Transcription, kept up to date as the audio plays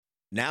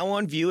Now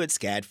on view at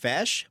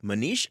SCADFASH,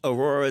 Manish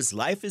Arora's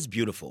Life is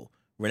Beautiful.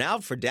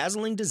 Renowned for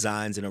dazzling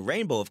designs in a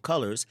rainbow of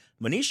colors,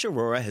 Manish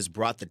Arora has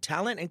brought the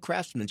talent and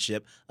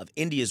craftsmanship of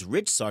India's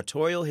rich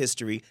sartorial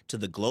history to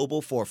the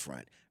global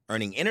forefront,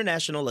 earning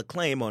international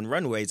acclaim on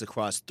runways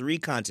across 3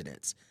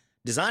 continents.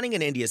 Designing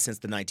in India since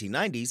the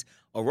 1990s,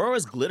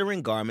 Aurora's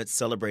glittering garments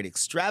celebrate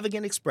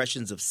extravagant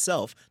expressions of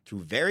self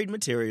through varied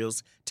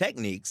materials,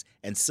 techniques,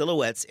 and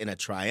silhouettes in a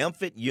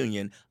triumphant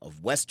union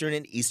of Western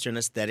and Eastern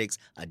aesthetics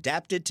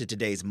adapted to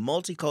today's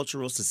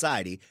multicultural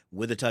society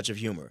with a touch of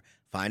humor.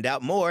 Find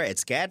out more at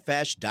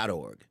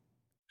scadfash.org.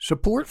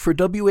 Support for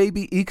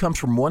WABE comes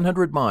from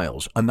 100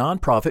 Miles, a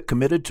nonprofit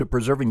committed to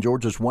preserving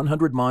Georgia's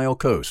 100-mile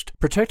coast.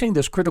 Protecting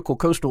this critical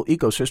coastal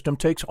ecosystem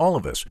takes all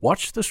of us.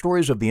 Watch the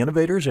stories of the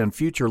innovators and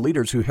future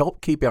leaders who help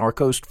keep our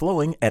coast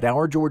flowing at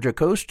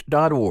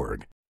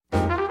OurGeorgiaCoast.org.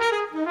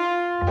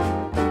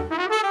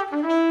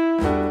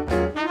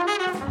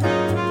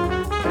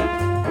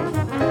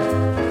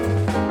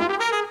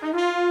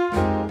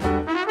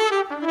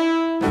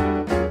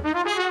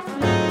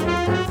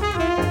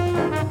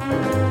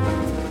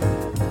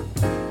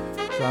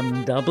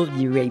 From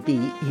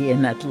WABE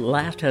in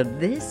Atlanta,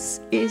 this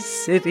is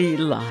City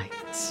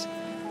Lights.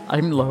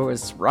 I'm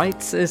Lois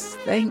Reitzes.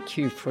 Thank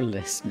you for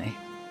listening.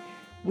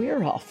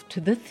 We're off to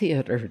the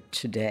theater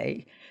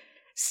today.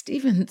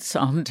 Stephen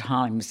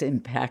Sondheim's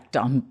impact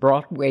on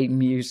Broadway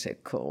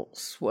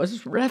musicals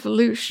was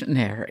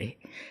revolutionary.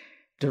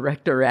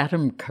 Director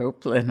Adam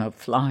Copeland of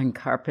Flying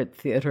Carpet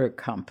Theater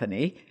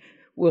Company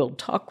will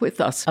talk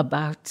with us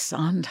about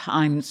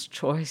Sondheim's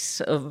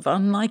choice of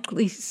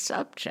unlikely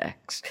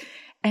subjects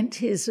and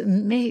his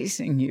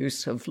amazing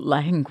use of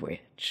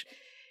language.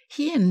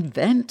 He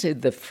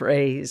invented the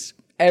phrase,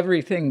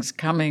 "everything's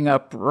coming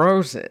up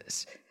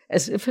roses,"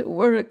 as if it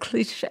were a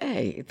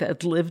cliché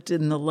that lived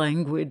in the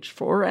language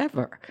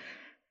forever.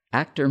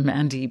 Actor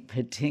Mandy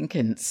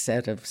Patinkin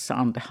said of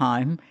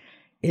Sondheim,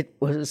 it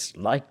was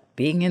like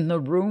being in the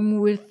room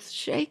with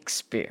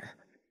Shakespeare.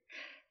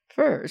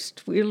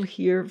 First, we'll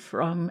hear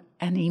from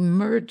an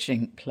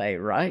emerging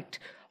playwright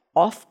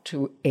off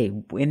to a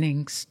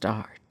winning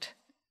start.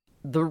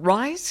 The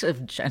rise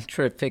of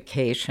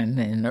gentrification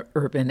in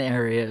urban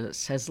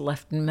areas has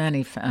left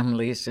many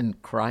families in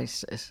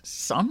crisis,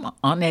 some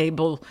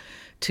unable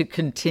to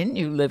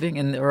continue living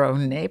in their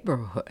own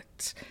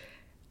neighborhoods.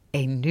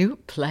 A new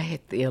play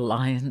at the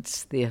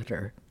Alliance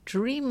Theater,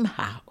 Dream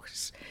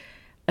House,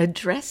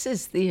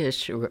 addresses the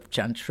issue of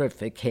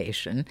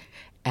gentrification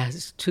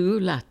as 2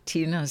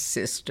 Latina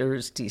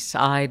sisters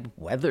decide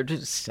whether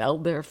to sell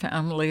their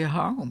family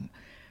home.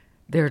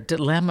 Their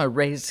dilemma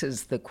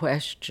raises the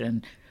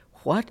question,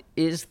 what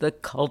is the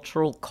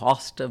cultural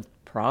cost of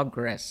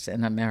progress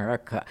in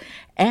America?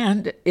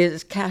 And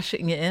is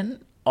cashing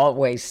in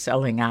always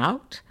selling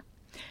out?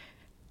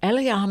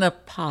 Eliana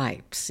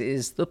Pipes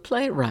is the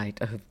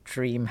playwright of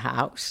Dream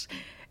House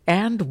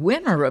and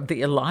winner of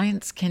the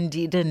Alliance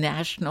Candida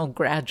National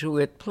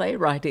Graduate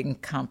Playwriting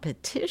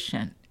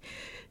Competition.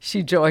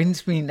 She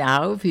joins me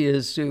now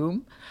via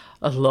Zoom,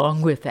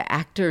 along with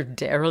actor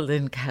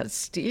Darylyn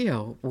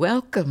Castillo.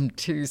 Welcome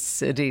to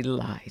City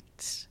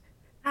Lights.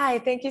 Hi,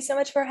 thank you so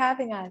much for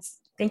having us.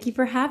 Thank you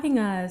for having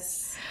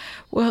us.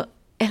 Well,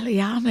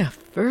 Eliana,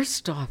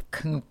 first off,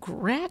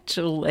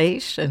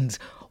 congratulations.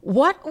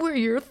 What were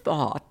your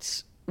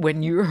thoughts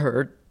when you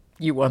heard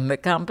you won the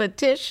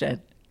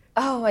competition?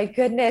 Oh my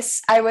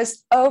goodness, I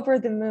was over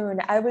the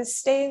moon. I was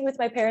staying with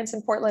my parents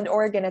in Portland,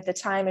 Oregon at the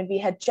time, and we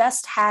had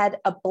just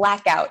had a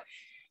blackout.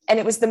 And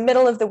it was the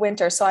middle of the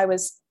winter, so I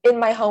was in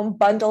my home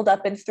bundled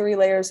up in 3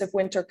 layers of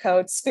winter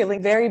coats,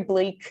 feeling very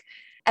bleak.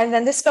 And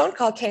then this phone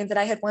call came that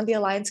I had won the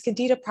Alliance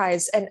Candida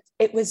Prize. And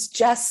it was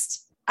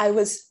just, I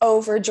was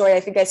overjoyed. I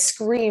think I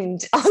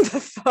screamed on the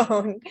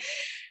phone.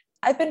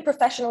 I've been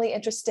professionally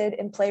interested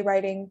in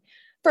playwriting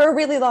for a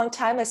really long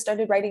time. I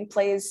started writing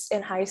plays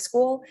in high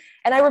school.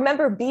 And I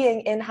remember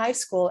being in high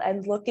school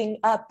and looking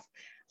up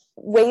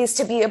ways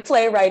to be a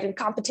playwright and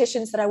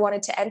competitions that I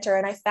wanted to enter.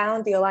 And I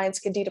found the Alliance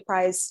Candida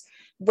Prize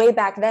way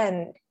back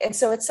then. And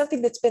so it's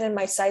something that's been in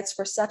my sights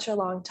for such a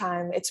long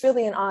time. It's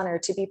really an honor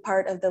to be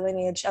part of the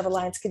lineage of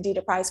Alliance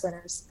Candida Prize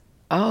winners.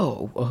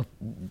 Oh, well,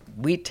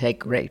 we take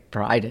great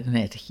pride in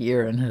it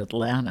here in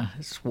Atlanta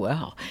as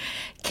well.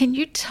 Can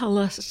you tell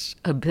us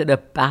a bit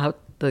about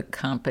the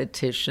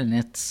competition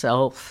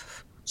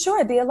itself?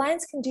 Sure. The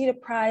Alliance Candida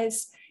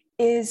Prize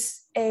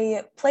is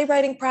a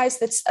playwriting prize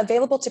that's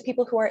available to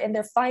people who are in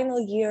their final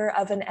year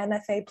of an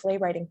MFA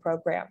playwriting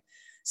program.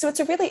 So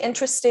it's a really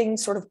interesting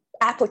sort of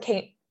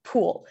applicant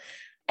pool.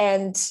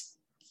 And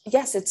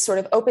yes, it's sort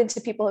of open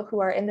to people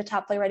who are in the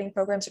top playwriting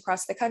programs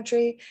across the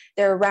country.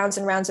 There are rounds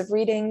and rounds of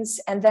readings.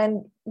 And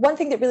then one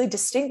thing that really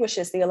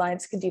distinguishes the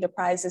Alliance Candida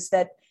Prize is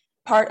that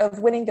part of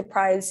winning the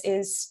prize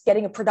is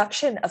getting a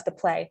production of the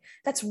play.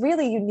 That's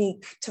really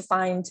unique to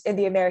find in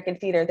the American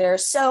theater. There are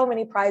so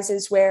many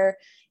prizes where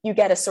you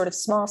get a sort of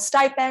small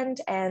stipend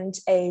and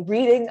a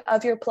reading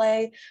of your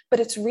play, but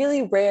it's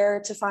really rare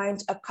to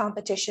find a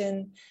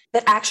competition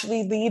that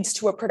actually leads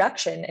to a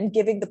production and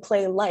giving the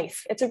play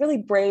life. It's a really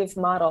brave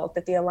model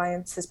that the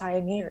Alliance has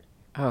pioneered.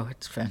 Oh,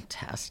 it's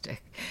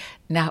fantastic.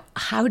 Now,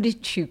 how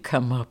did you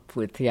come up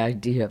with the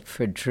idea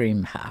for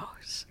Dream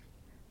House?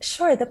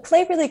 Sure, the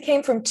play really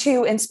came from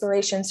two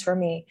inspirations for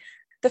me.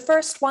 The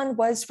first one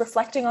was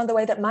reflecting on the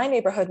way that my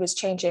neighborhood was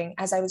changing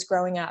as I was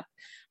growing up.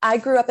 I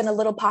grew up in a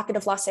little pocket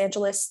of Los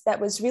Angeles that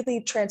was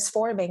really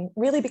transforming,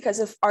 really because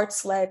of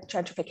arts-led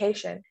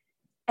gentrification.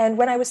 And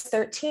when I was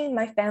 13,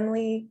 my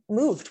family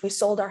moved. We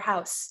sold our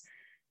house,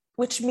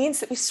 which means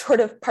that we sort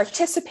of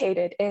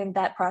participated in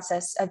that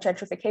process of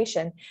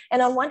gentrification.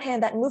 And on one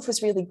hand, that move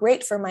was really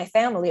great for my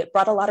family. It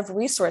brought a lot of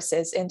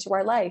resources into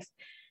our life.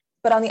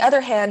 But on the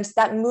other hand,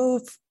 that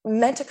move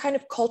meant a kind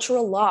of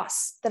cultural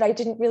loss that I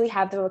didn't really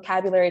have the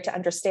vocabulary to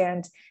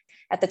understand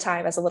at the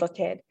time as a little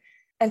kid.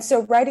 And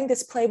so writing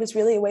this play was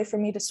really a way for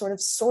me to sort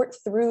of sort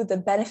through the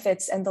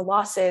benefits and the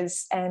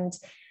losses and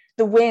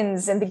the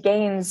wins and the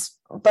gains,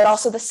 but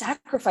also the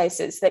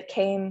sacrifices that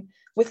came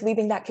with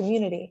leaving that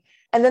community.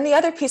 And then the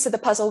other piece of the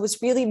puzzle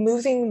was really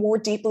moving more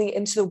deeply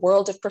into the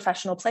world of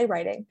professional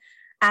playwriting.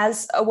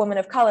 As a woman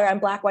of color, I'm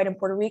Black, white, and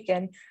Puerto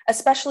Rican,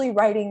 especially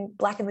writing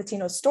Black and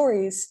Latino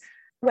stories,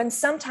 when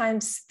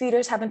sometimes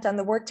theaters haven't done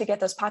the work to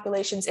get those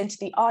populations into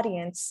the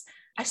audience,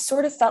 I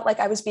sort of felt like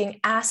I was being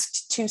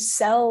asked to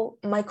sell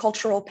my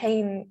cultural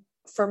pain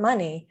for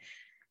money.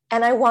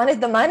 And I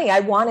wanted the money, I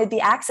wanted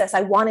the access,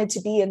 I wanted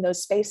to be in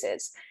those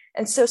spaces.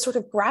 And so sort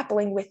of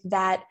grappling with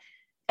that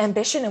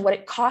ambition and what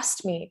it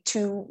cost me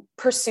to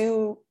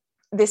pursue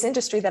this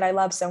industry that I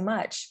love so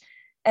much.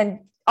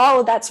 And all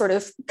of that sort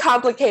of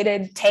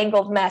complicated,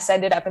 tangled mess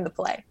ended up in the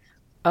play.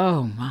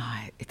 Oh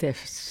my, there's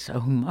so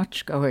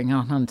much going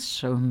on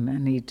so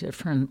many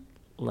different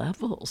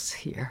levels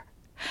here.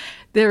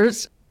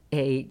 There's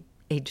a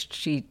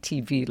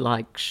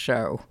HGTV-like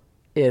show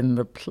in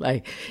the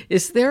play.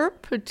 Is there a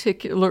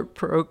particular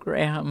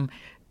program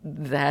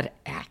that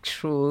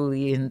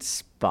actually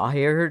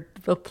inspired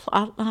the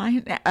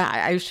plotline?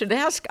 I should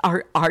ask,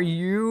 are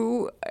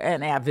you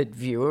an avid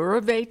viewer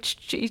of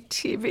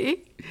HGTV?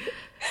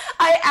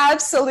 I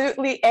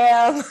absolutely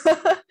am.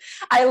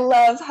 I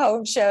love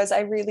home shows.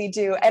 I really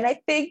do. And I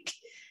think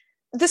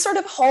the sort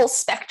of whole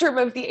spectrum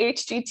of the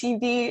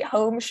HGTV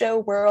home show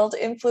world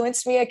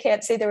influenced me. I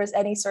can't say there was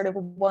any sort of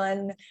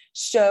one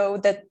show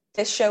that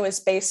this show is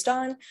based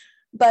on,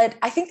 but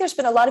I think there's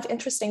been a lot of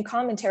interesting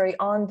commentary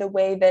on the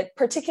way that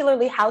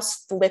particularly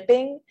house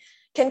flipping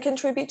can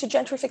contribute to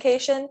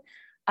gentrification.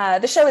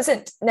 The show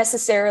isn't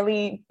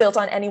necessarily built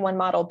on any one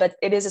model, but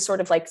it is a sort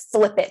of like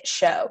flip it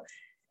show.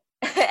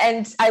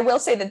 And I will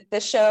say that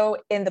the show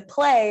in the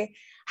play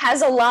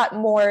has a lot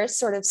more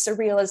sort of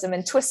surrealism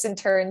and twists and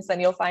turns than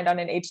you'll find on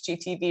an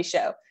HGTV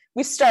show.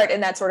 We start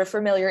in that sort of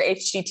familiar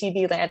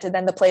HGTV land, and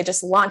then the play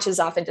just launches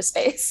off into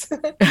space.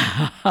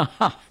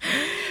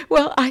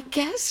 Well, I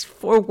guess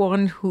for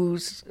one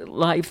whose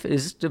life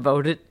is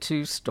devoted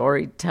to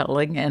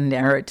storytelling and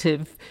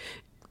narrative,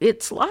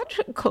 it's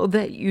logical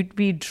that you'd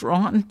be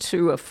drawn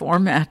to a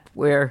format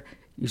where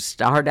you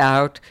start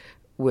out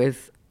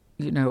with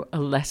a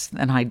less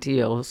than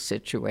ideal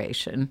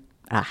situation,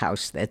 a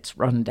house that's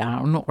run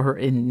down or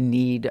in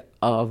need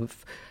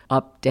of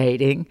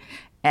updating.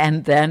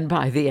 And then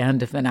by the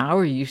end of an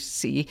hour, you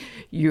see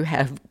you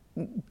have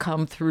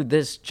come through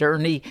this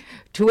journey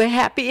to a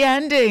happy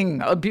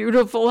ending, a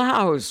beautiful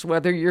house,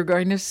 whether you're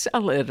going to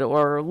sell it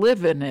or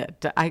live in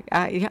it.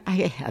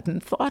 I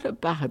hadn't thought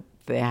about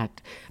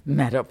that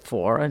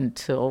metaphor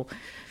until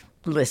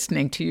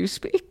listening to you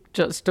speak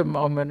just a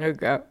moment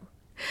ago.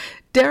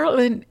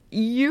 Darylyn,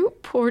 you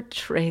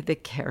portray the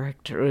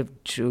character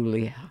of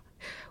Julia.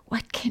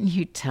 What can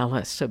you tell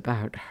us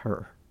about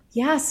her?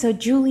 Yeah, so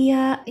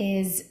Julia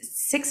is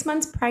 6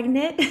 months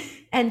pregnant,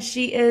 and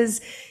she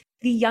is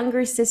the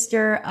younger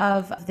sister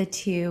of the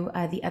two.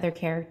 The other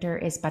character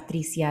is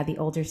Patricia, the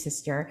older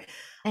sister.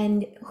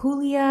 And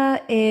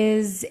Julia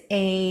is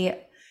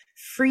a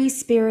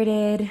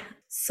free-spirited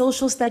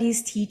social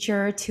studies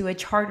teacher to a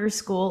charter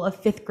school of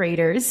fifth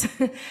graders.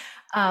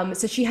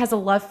 So she has a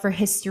love for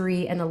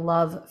history and a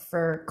love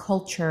for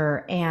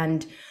culture.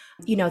 And,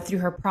 through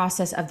her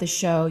process of the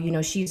show,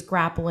 she's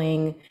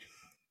grappling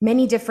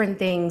many different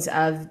things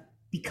of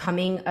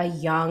becoming a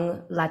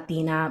young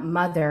Latina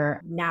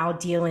mother, now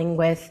dealing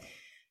with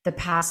the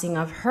passing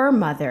of her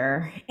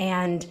mother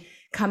and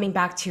coming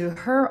back to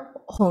her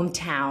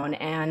hometown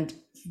and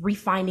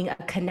refinding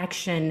a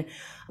connection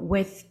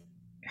with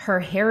her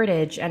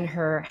heritage and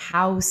her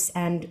house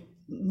and,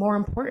 more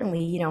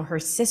importantly, her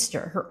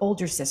sister, her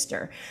older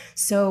sister.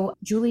 So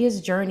Julia's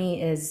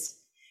journey is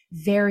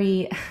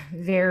very,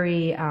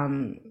 very,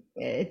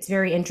 it's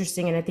very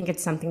interesting. And I think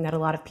it's something that a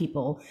lot of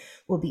people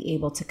will be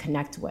able to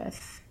connect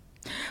with.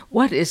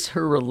 What is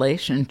her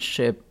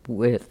relationship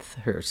with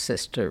her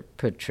sister,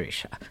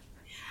 Patricia?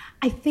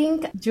 I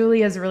think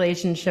Julia's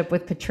relationship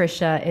with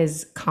Patricia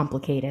is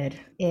complicated.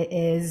 It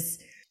is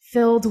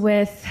filled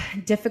with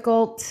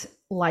difficult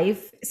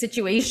life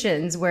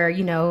situations where,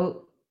 you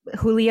know,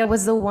 Julia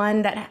was the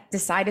one that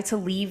decided to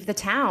leave the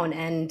town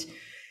and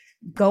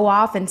go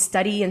off and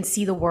study and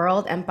see the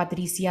world, and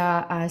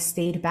Patricia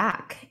stayed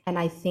back. And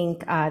I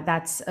think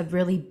that's a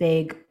really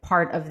big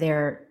part of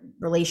their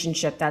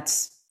relationship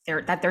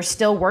that they're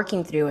still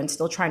working through and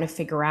still trying to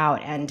figure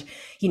out. And,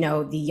 you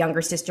know, the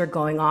younger sister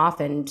going off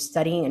and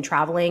studying and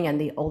traveling, and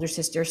the older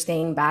sister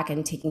staying back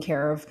and taking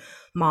care of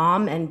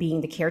mom and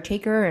being the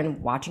caretaker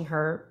and watching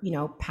her, you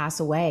know, pass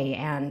away.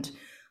 And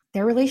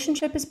their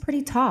relationship is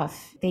pretty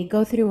tough. They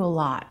go through a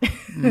lot.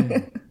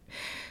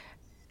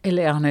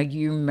 Eliana,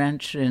 you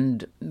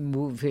mentioned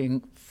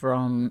moving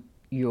from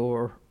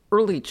your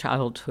early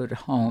childhood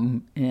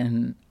home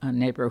in a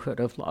neighborhood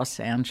of Los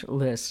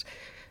Angeles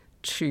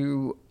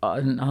to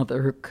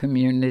another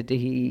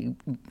community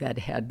that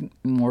had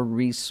more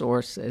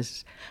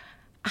resources.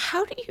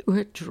 How do you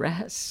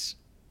address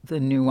the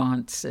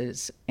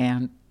nuances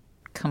and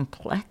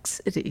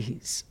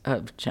complexities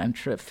of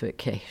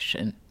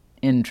gentrification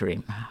in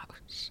Dream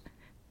House?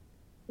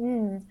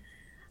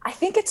 I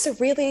think it's a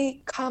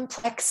really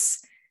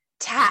complex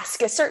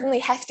task, a certainly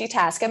hefty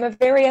task. I'm a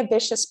very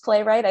ambitious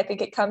playwright. I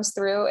think it comes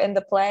through in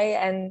the play,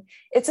 and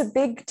it's a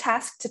big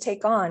task to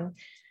take on.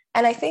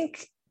 And I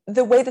think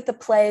the way that the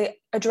play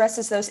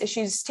addresses those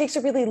issues takes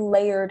a really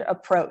layered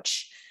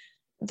approach.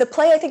 The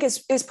play, I think,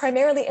 is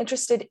primarily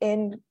interested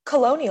in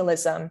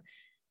colonialism,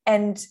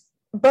 and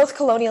both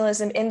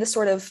colonialism in the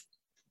sort of,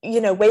 you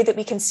know, way that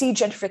we can see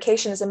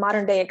gentrification as a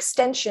modern day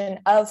extension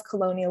of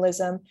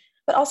colonialism,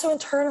 but also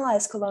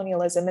internalized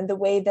colonialism and the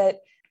way that,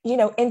 you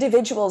know,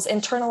 individuals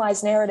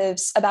internalize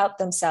narratives about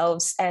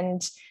themselves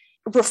and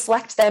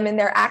reflect them in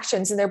their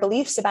actions and their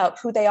beliefs about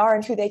who they are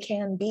and who they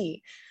can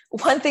be.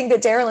 One thing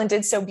that Darylyn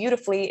did so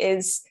beautifully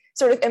is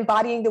sort of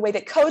embodying the way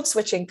that code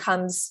switching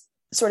comes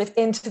sort of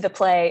into the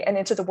play and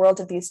into the world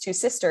of these two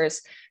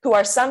sisters, who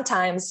are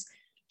sometimes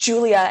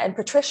Julia and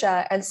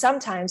Patricia and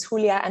sometimes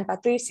Julia and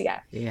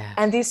Patricia. Yeah.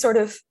 And these sort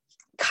of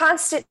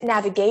constant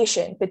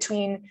navigation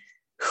between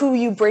who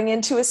you bring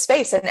into a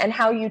space and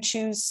how you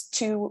choose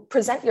to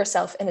present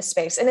yourself in a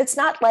space. And it's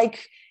not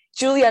like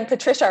Julia and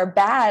Patricia are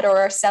bad or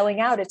are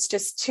selling out. It's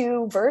just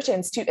two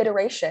versions, two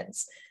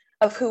iterations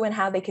of who and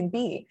how they can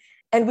be.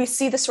 And we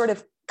see the sort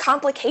of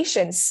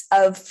complications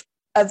of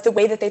the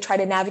way that they try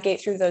to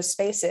navigate through those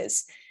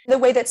spaces. The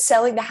way that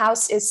selling the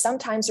house is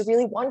sometimes a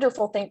really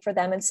wonderful thing for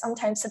them and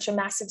sometimes such a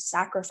massive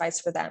sacrifice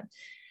for them.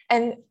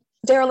 And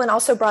Darylyn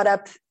also brought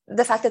up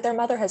the fact that their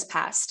mother has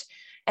passed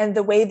and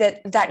the way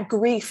that that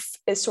grief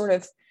is sort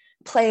of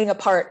playing a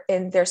part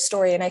in their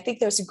story. And I think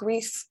there's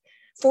grief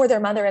for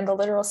their mother in the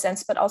literal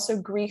sense, but also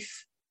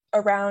grief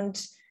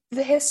around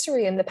the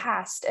history and the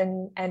past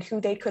and who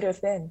they could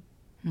have been.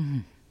 Mm-hmm.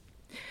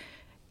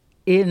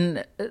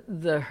 In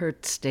the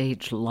Hurt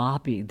Stage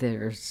lobby,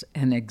 there's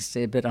an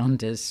exhibit on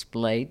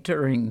display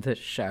during the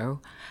show.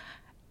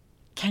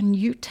 Can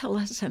you tell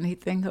us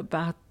anything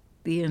about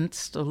the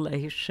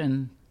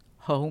installation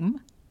Home?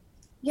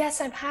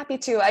 Yes, I'm happy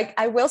to.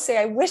 I will say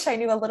I wish I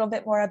knew a little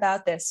bit more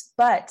about this,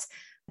 but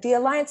the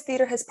Alliance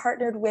Theater has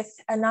partnered with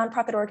a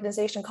nonprofit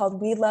organization called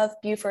We Love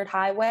Buford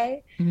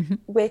Highway,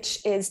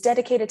 which is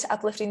dedicated to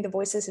uplifting the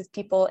voices of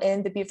people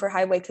in the Buford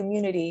Highway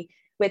community,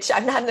 which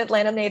I'm not an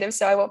Atlanta native,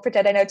 so I won't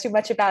pretend I know too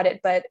much about it,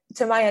 but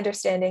to my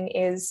understanding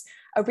is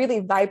a really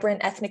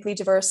vibrant, ethnically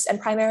diverse, and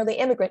primarily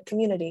immigrant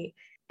community.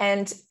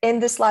 And in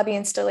this lobby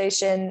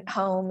installation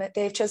Home,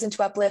 they've chosen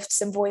to uplift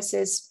some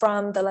voices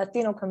from the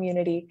Latino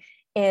community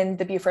in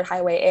the Buford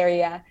Highway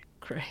area.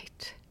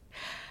 Great.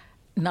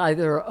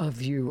 Neither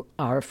of you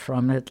are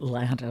from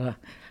Atlanta,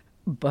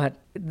 but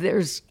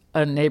there's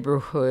a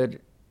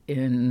neighborhood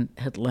in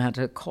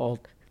Atlanta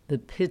called the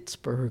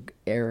Pittsburgh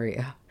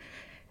area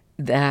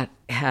that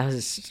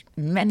has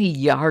many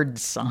yard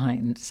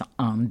signs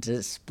on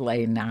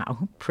display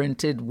now,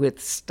 printed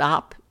with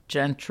 "Stop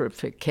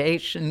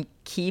Gentrification,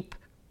 Keep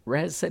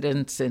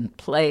Residents in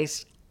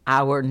Place.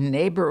 Our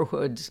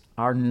neighborhoods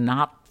are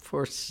not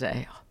for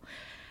sale."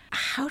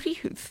 How do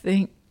you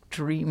think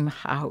Dream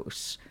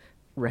House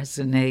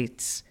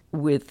resonates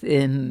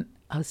within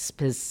a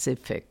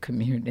specific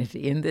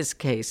community? In this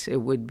case,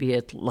 it would be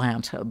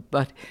Atlanta.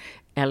 But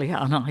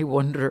Eliana, I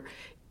wonder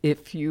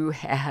if you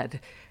had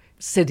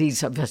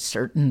cities of a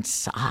certain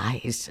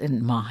size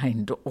in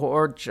mind,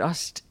 or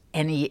just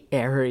any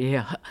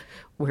area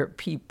where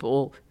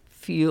people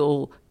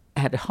feel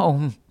at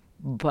home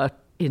but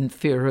in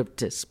fear of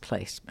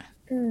displacement.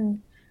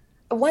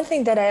 One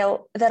thing that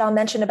I'll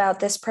mention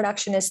about this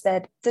production is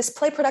that this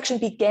play production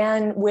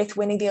began with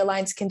winning the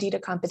Alliance Candida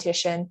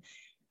competition,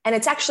 and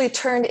it's actually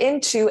turned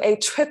into a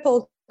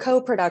triple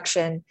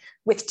co-production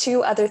with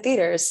two other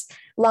theaters,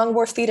 Long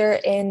Wharf Theater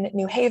in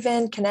New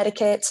Haven,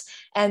 Connecticut,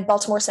 and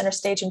Baltimore Center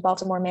Stage in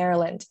Baltimore,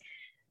 Maryland.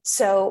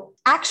 So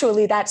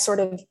actually that sort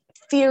of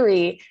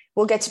theory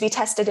will get to be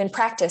tested in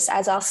practice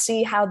as I'll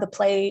see how the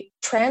play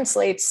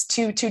translates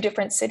to two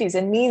different cities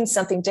and means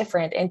something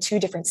different in two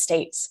different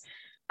states.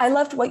 I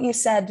loved what you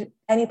said,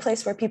 any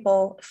place where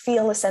people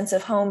feel a sense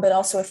of home, but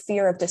also a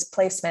fear of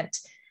displacement.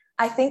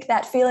 I think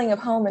that feeling of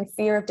home and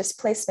fear of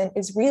displacement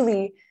is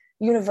really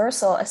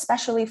universal,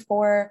 especially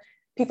for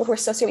people who are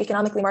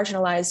socioeconomically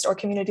marginalized or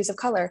communities of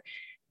color.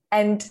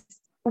 And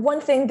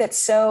one thing that's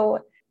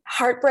so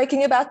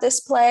heartbreaking about this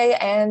play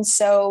and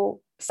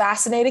so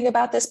fascinating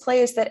about this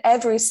play is that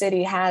every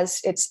city has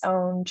its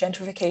own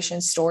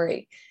gentrification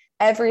story.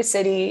 Every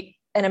city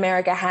in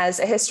America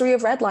has a history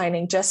of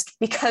redlining just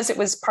because it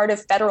was part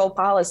of federal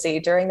policy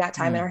during that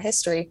time in our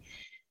history.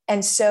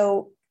 And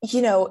so,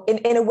 in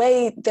a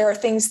way, there are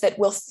things that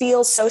will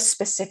feel so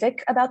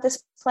specific about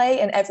this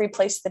play and every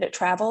place that it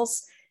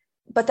travels,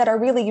 but that are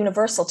really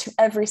universal to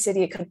every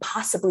city it could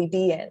possibly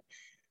be in.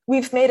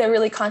 We've made a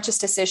really conscious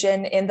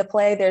decision in the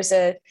play.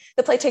 The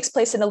play takes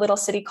place in a little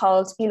city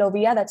called Hilo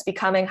Villa that's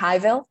becoming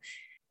Highville.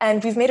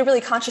 And we've made a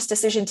really conscious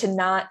decision to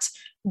not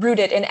root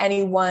it in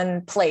any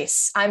one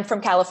place. I'm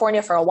from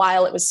California. For a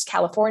while, it was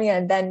California.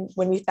 And then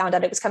when we found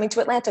out it was coming to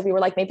Atlanta, we were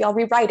like, maybe I'll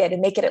rewrite it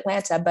and make it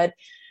Atlanta. But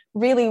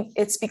really,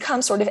 it's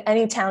become sort of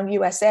any town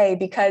USA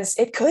because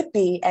it could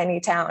be any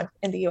town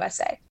in the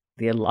USA.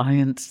 The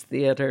Alliance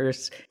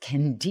Theater's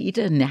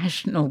Candida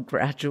National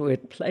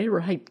Graduate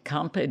Playwright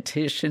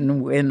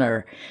Competition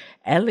winner,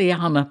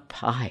 Eliana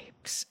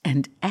Pipes,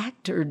 and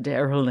actor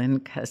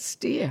Darylyn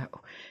Castillo.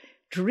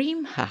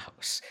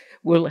 Dreamhouse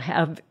will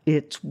have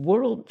its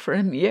world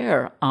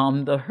premiere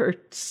on the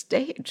Hertz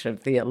stage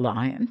of the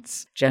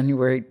Alliance,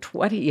 January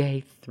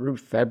 28th through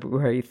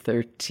February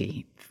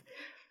 13th.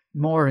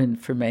 More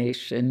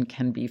information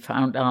can be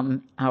found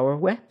on our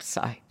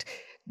website,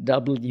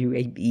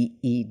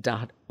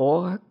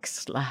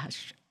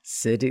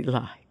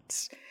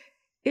 wabe.org/citylights.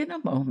 In a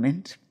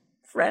moment,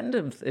 friend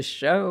of the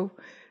show,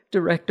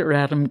 Director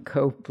Adam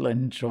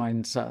Copeland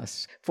joins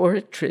us for a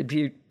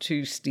tribute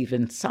to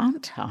Stephen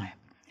Sondheim.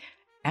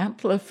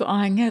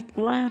 Amplifying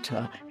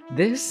Atlanta,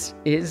 this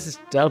is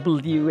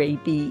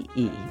WABE.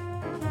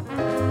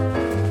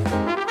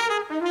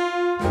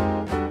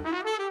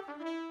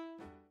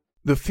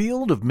 The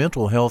field of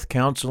mental health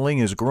counseling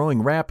is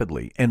growing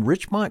rapidly, and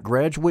Richmont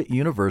Graduate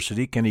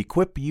University can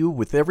equip you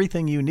with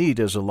everything you need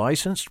as a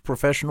licensed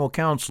professional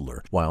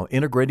counselor while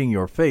integrating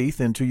your faith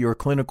into your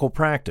clinical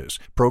practice.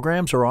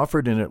 Programs are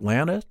offered in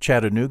Atlanta,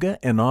 Chattanooga,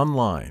 and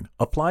online.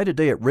 Apply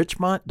today at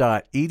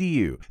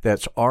richmont.edu.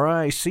 That's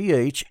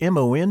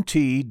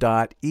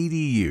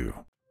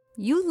RICHMONT.edu.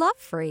 You love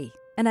free,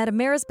 and at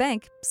Ameris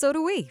Bank, so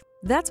do we.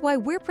 That's why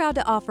we're proud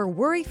to offer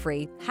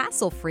worry-free,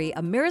 hassle-free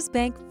Ameris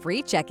Bank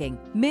free checking.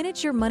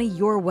 Manage your money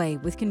your way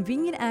with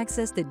convenient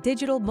access to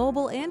digital,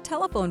 mobile, and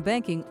telephone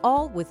banking,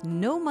 all with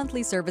no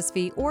monthly service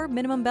fee or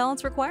minimum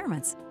balance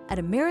requirements. At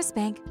Ameris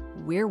Bank,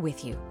 we're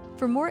with you.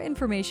 For more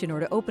information or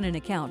to open an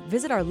account,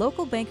 visit our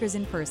local bankers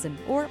in person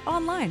or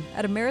online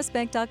at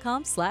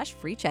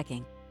amerisbank.com/free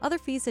checking. Other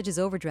fees such as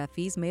overdraft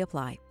fees may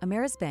apply.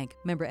 Ameris Bank,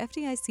 member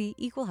FDIC,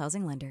 equal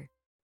housing lender.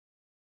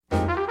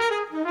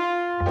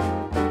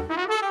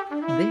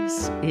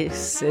 This is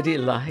City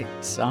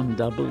Lights on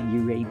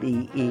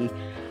WABE.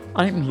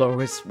 I'm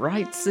Lois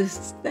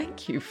Reitzes.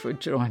 Thank you for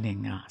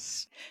joining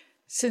us.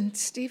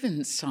 Since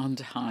Stephen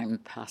Sondheim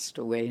passed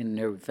away in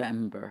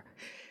November,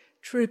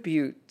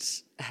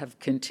 tributes have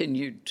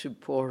continued to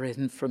pour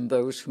in from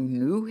those who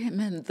knew him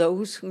and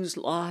those whose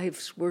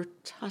lives were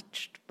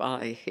touched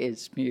by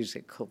his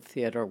musical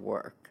theater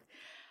work.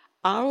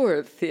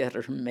 Our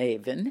theater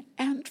maven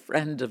and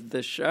friend of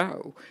the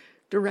show,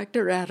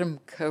 Director Adam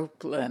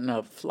Copeland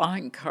of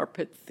Flying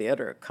Carpet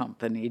Theater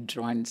Company,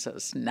 joins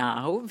us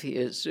now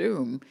via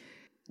Zoom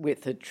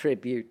with a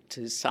tribute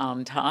to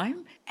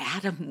Sondheim.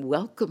 Adam,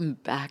 welcome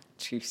back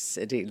to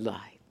City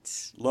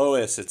Lights.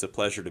 Lois, it's a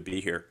pleasure to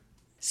be here.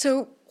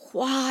 So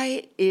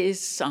why is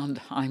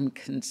Sondheim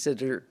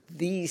considered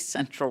the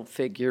central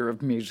figure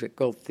of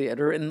musical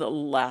theater in the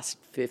last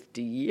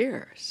 50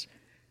 years?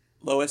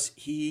 Lois,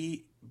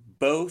 he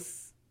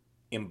both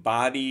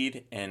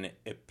embodied and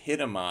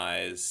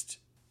epitomized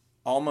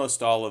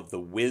almost all of the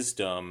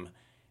wisdom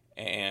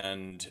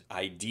and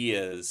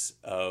ideas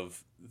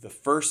of the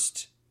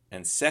first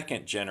and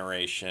second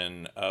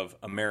generation of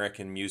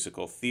American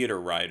musical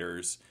theater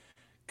writers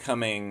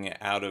coming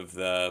out of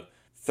the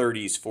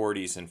 30s,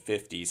 40s, and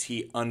 50s.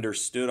 He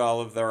understood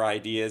all of their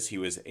ideas. He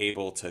was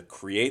able to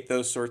create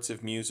those sorts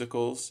of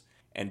musicals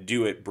and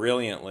do it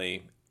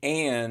brilliantly.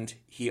 And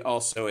he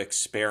also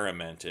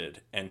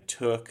experimented and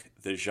took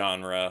the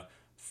genre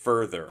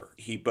further.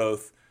 He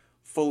both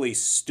fully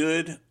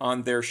stood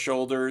on their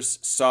shoulders,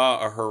 saw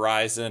a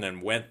horizon,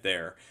 and went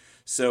there.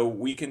 So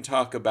we can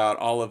talk about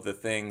all of the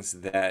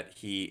things that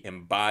he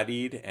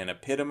embodied and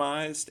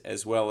epitomized,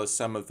 as well as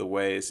some of the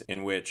ways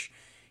in which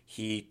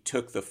he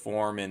took the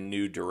form in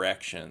new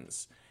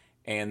directions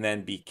and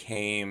then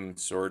became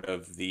sort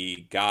of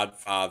the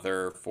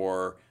godfather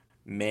for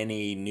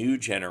many new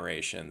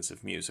generations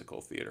of musical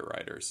theater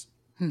writers.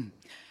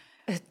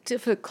 A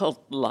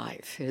difficult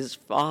life. His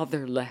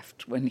father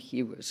left when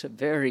he was a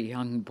very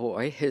young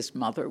boy. His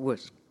mother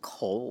was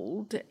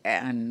cold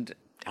and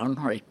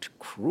downright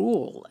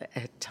cruel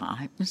at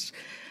times,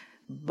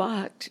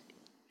 but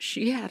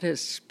she had a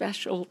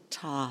special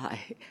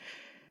tie,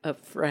 a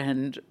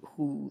friend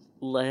who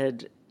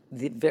led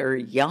the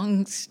very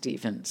young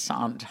Stephen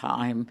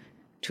Sondheim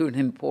to an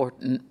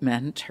important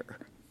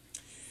mentor?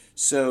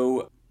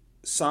 So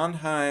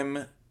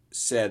Sondheim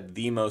said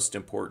the most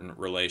important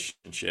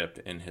relationship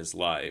in his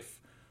life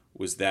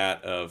was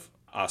that of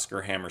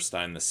Oscar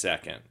Hammerstein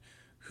II,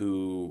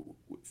 who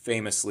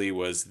famously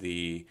was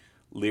the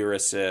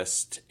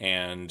lyricist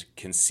and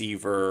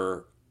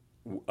conceiver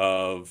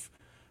of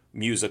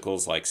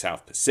musicals like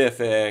South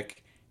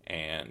Pacific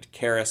and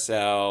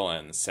Carousel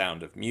and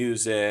Sound of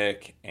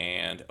Music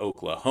and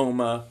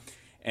Oklahoma.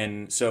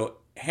 And so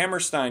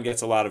Hammerstein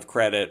gets a lot of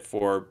credit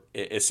for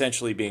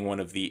essentially being one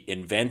of the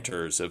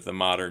inventors of the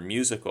modern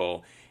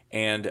musical,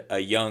 and a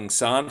young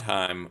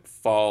Sondheim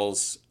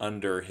falls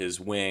under his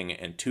wing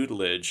and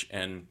tutelage,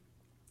 and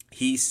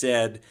he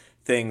said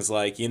things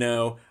like,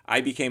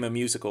 I became a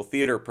musical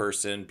theater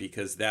person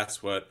because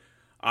that's what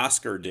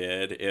Oscar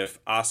did. If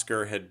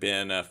Oscar had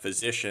been a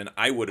physician,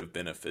 I would have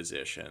been a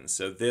physician.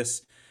 So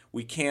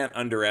we can't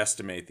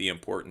underestimate the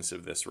importance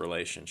of this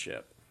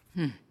relationship.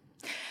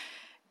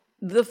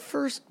 The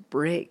first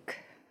break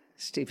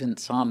Stephen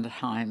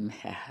Sondheim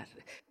had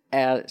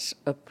as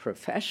a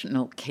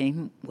professional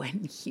came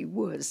when he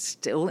was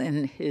still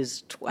in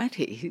his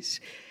 20s,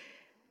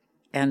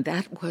 and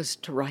that was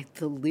to write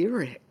the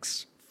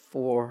lyrics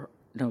for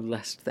no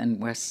less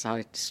than West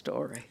Side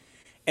Story.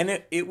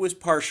 And it was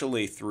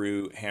partially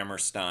through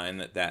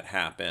Hammerstein that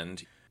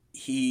happened.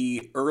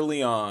 He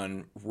early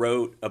on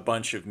wrote a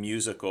bunch of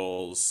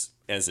musicals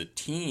as a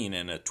teen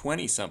and a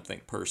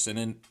 20-something person,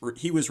 and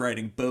he was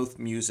writing both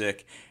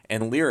music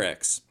and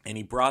lyrics, and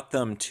he brought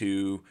them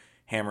to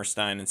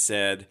Hammerstein and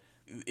said,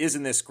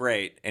 "Isn't this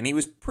great?" And he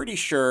was pretty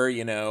sure,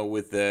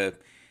 with the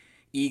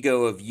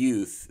ego of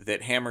youth,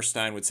 that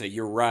Hammerstein would say,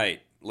 "You're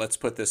right, let's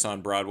put this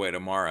on Broadway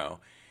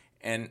tomorrow."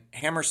 And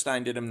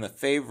Hammerstein did him the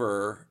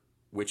favor,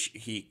 which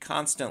he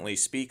constantly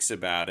speaks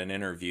about in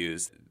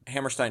interviews.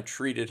 Hammerstein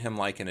treated him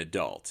like an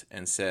adult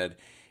and said,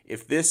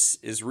 if this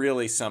is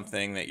really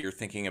something that you're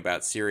thinking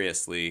about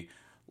seriously,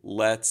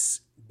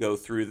 let's go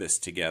through this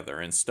together.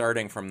 And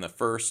starting from the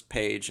first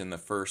page and the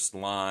first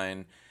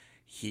line,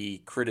 he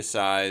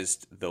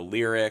criticized the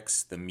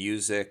lyrics, the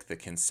music, the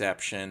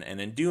conception, and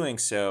in doing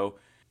so,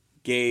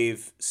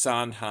 gave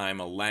Sondheim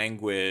a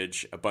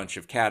language, a bunch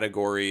of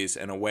categories,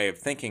 and a way of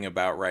thinking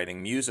about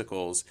writing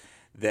musicals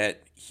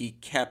that he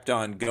kept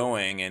on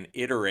going and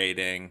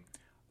iterating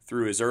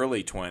through his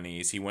early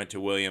 20s. He went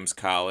to Williams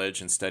College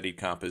and studied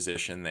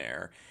composition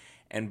there.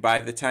 And by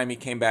the time he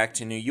came back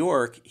to New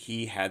York,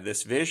 he had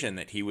this vision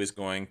that he was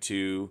going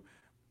to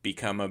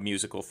become a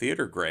musical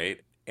theater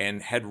great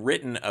and had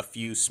written a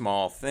few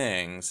small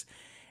things.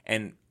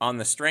 And on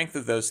the strength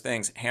of those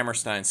things,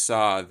 Hammerstein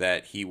saw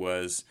that he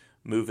was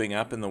moving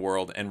up in the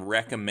world and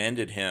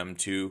recommended him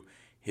to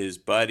his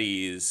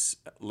buddies,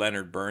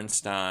 Leonard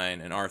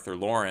Bernstein and Arthur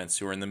Lawrence,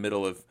 who were in the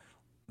middle of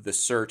the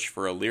search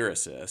for a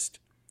lyricist.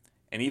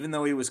 And even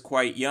though he was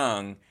quite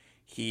young,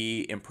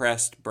 he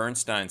impressed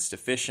Bernstein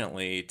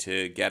sufficiently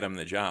to get him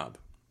the job.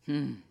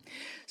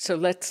 So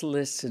let's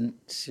listen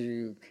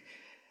to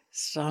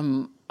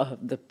some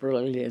of the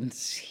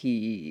brilliance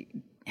he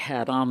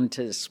had on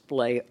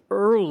display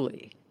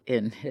early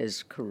in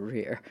his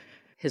career.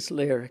 His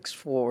lyrics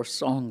for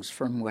songs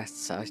from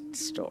West Side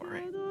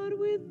Story.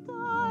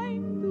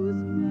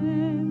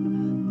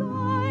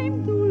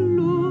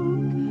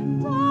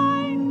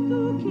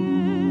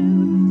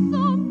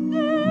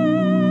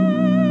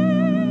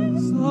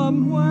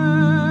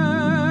 Somewhere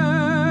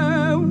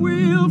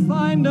we'll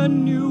find a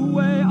new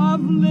way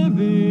of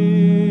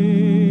living.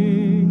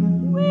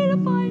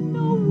 We'll find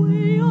a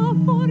way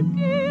of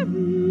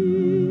forgiving.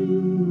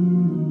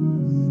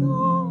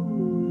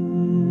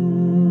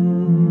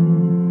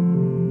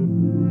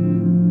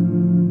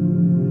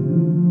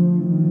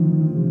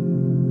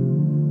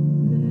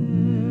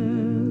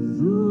 There's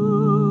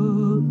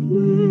a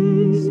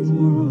place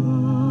for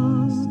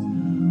us,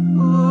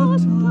 a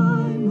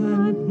time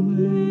and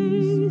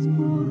place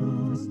for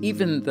us.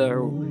 Even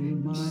though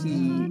he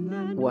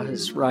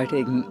was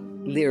writing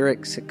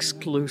lyrics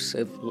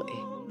exclusively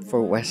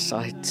for West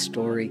Side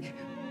Story,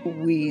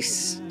 we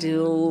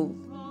still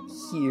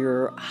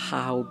hear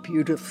how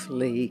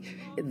beautifully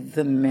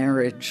the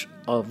marriage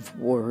of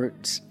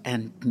words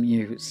and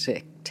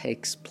music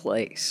takes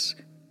place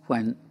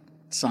when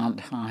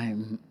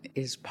Sondheim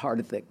is part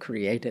of the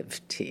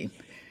creative team.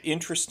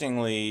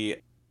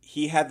 Interestingly,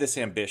 he had this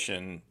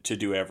ambition to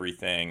do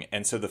everything.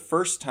 And so the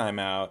first time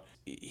out,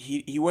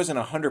 he wasn't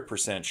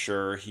 100%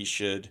 sure he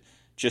should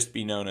just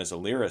be known as a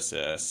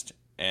lyricist.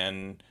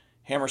 And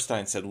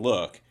Hammerstein said,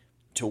 look,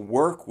 to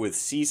work with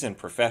seasoned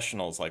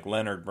professionals like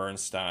Leonard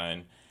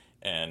Bernstein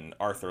and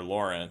Arthur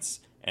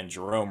Lawrence and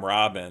Jerome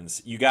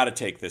Robbins, you got to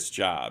take this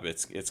job.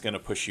 It's going to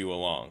push you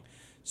along.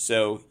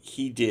 So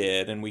he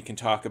did, and we can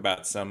talk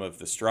about some of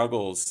the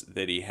struggles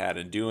that he had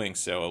in doing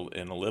so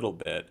in a little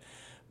bit.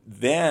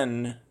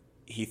 Then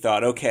he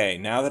thought, okay,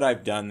 now that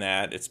I've done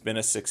that, it's been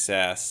a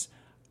success,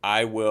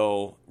 I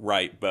will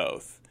write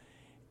both.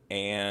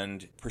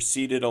 And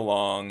proceeded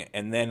along,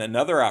 and then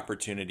another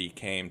opportunity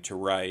came to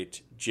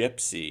write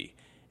Gypsy.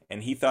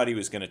 and he thought he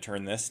was going to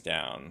turn this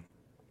down.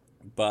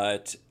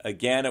 But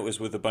again, it was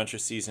with a bunch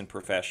of seasoned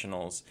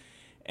professionals.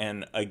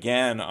 And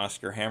again,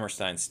 Oscar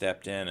Hammerstein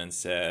stepped in and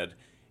said,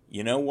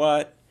 you know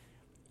what?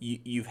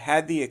 You've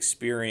had the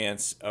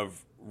experience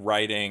of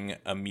writing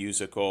a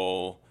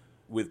musical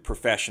with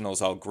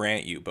professionals, I'll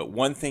grant you. But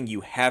one thing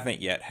you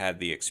haven't yet had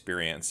the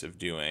experience of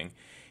doing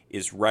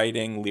is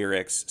writing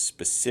lyrics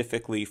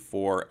specifically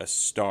for a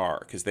star,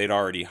 because they'd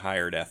already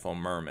hired Ethel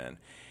Merman.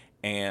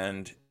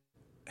 And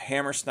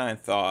Hammerstein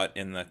thought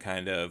in the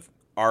kind of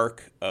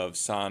arc of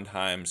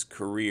Sondheim's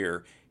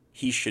career,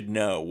 he should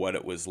know what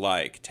it was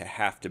like to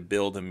have to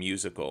build a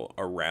musical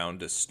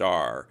around a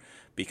star,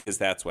 because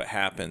that's what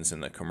happens in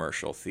the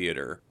commercial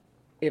theater.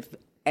 If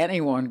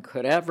anyone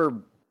could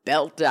ever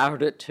belt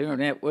out a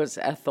tune, it was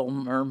Ethel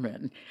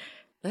Merman.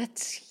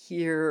 Let's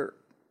hear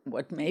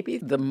what may be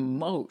the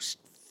most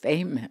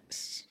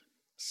famous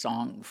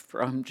song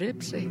from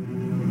Gypsy.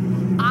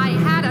 I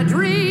had a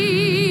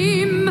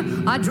dream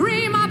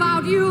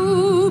about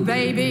you,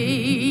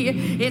 baby.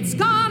 It's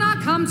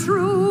gonna come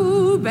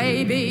true,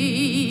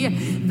 baby.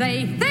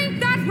 They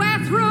think that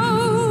we're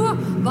through,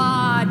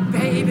 but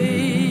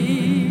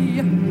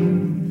baby,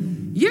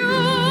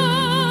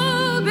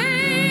 you'll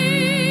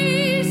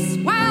be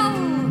swell,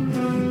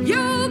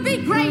 you'll be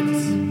great.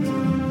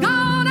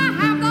 Gonna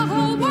have the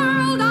whole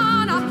world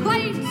on a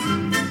plate.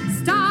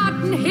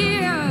 Starting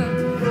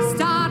here,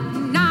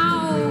 starting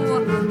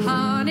now,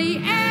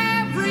 honey,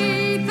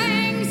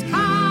 everything's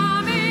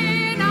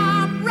coming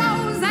up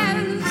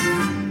roses.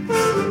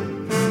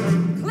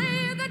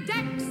 Clear the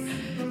decks.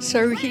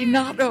 So he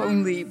not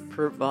only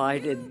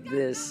provided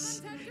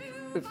this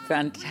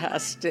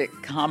fantastic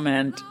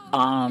comment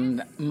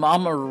on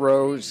Mama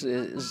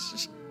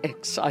Rose's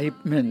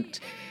excitement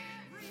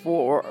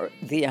for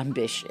the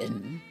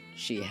ambition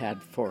she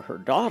had for her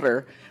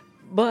daughter,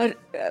 but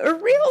a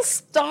real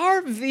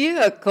star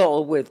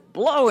vehicle with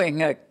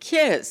Blowing a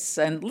Kiss.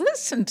 And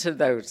listen to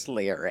those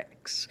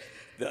lyrics.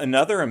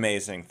 Another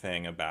amazing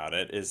thing about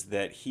it is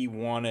that he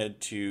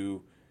wanted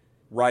to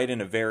write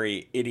in a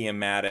very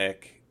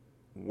idiomatic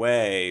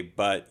way,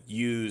 but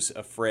use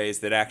a phrase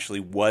that actually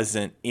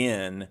wasn't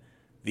in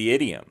the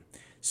idiom.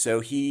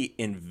 So he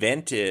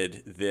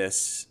invented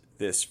this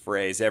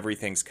phrase,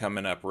 everything's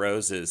coming up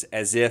roses,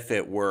 as if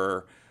it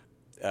were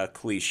a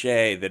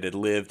cliche that had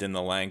lived in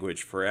the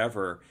language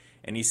forever.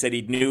 And he said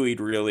he knew he'd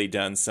really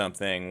done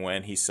something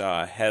when he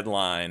saw a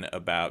headline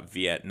about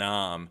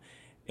Vietnam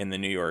in the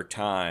New York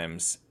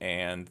Times,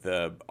 and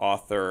the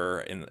author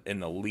in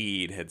the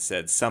lead had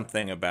said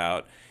something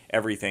about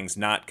everything's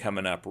not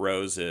coming up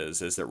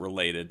roses as it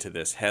related to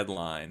this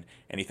headline.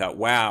 And he thought,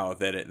 wow,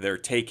 they're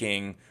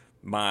taking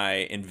my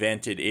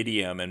invented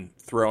idiom and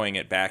throwing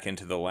it back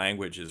into the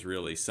language is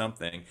really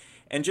something.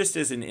 And just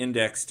as an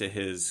index to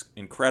his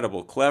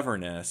incredible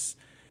cleverness,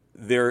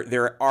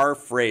 there are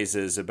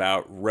phrases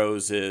about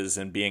roses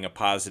and being a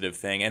positive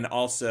thing, and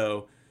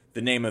also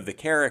the name of the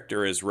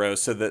character is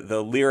Rose, so that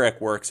the lyric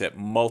works at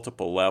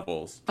multiple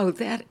levels. Oh,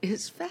 that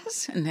is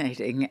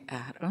fascinating,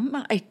 Adam.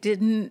 I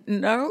didn't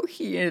know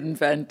he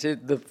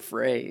invented the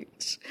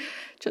phrase.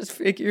 Just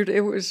figured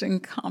it was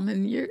in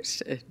common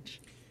usage.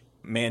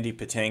 Mandy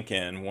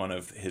Patinkin, one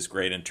of his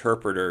great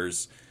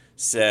interpreters,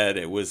 said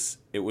it was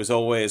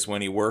always,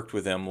 when he worked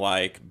with him,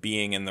 like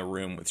being in the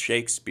room with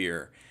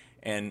Shakespeare.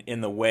 And in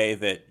the way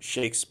that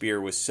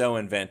Shakespeare was so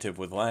inventive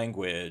with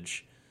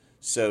language,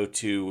 so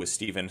too was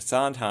Stephen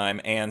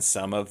Sondheim, and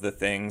some of the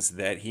things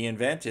that he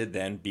invented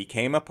then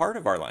became a part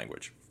of our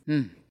language.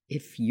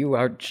 If you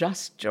are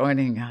just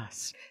joining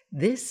us,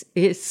 this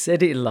is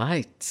City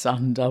Lights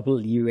on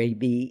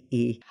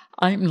WABE.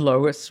 I'm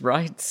Lois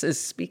Reitzes,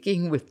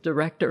 speaking with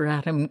director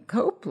Adam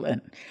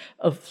Copeland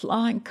of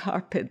Flying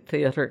Carpet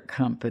Theater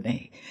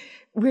Company.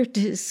 We're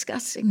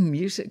discussing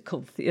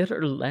musical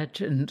theater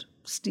legend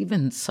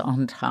Stephen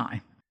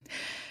Sondheim.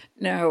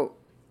 Now,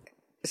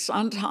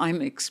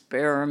 Sondheim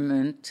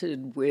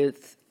experimented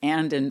with,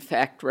 and in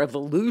fact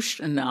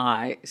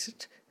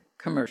revolutionized,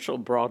 commercial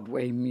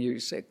Broadway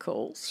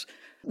musicals.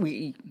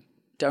 We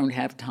don't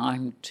have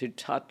time to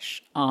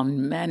touch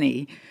on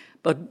many,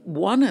 but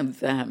one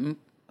of them,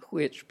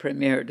 which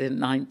premiered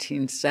in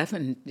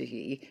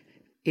 1970,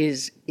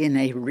 is in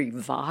a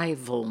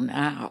revival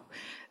now,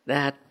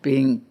 that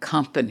being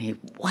Company.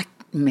 What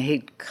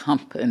made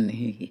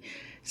Company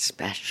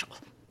special?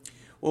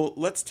 Well,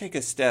 let's take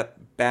a step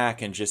back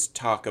and just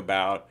talk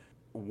about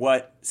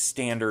what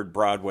standard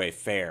Broadway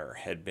fare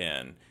had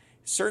been.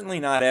 Certainly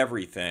not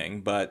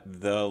everything, but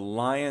the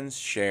lion's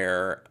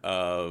share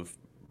of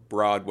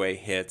Broadway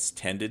hits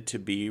tended to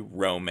be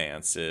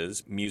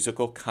romances,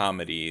 musical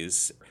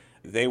comedies.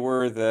 They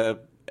were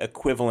the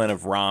equivalent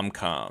of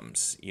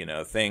rom-coms,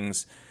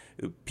 things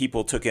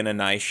people took in a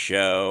nice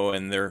show,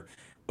 and they're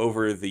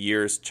over the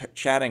years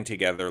chatting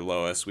together,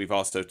 Lois, we've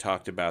also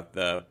talked about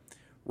the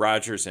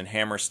Rodgers and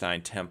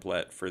Hammerstein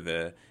template for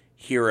the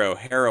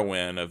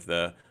hero-heroine of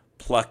the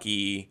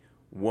plucky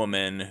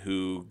woman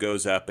who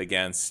goes up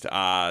against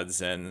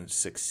odds and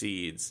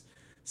succeeds.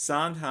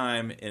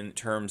 Sondheim, in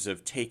terms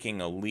of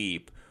taking a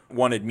leap,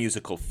 wanted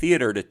musical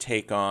theater to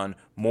take on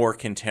more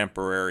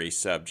contemporary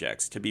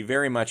subjects, to be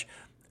very much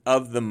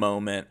of the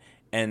moment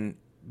and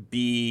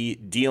be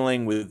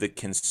dealing with the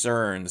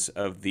concerns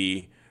of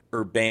the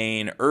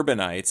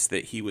urbanites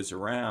that he was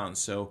around.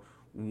 So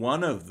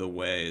one of the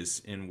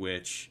ways in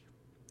which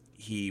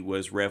he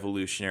was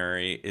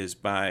revolutionary is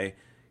by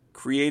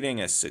creating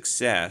a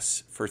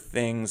success for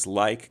things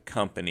like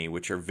Company,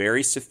 which are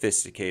very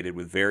sophisticated,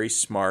 with very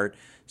smart,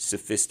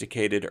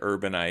 sophisticated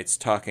urbanites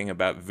talking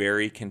about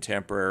very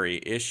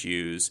contemporary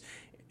issues.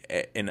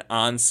 An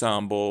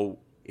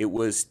ensemble, it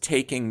was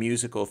taking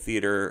musical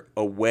theater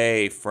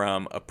away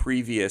from a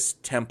previous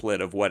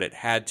template of what it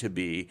had to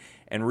be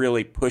and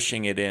really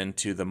pushing it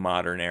into the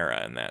modern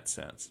era in that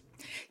sense.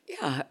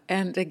 Yeah,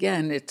 and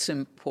again, it's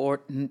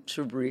important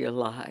to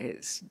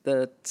realize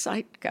the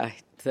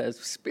zeitgeist, the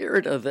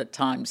spirit of the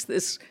times.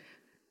 This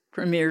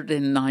premiered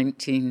in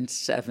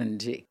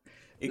 1970.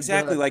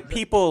 Exactly, like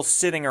people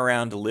sitting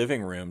around a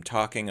living room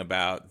talking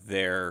about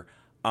their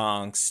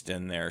angst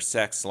and their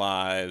sex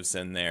lives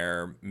and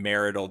their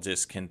marital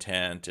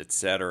discontent,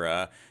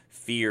 etc.,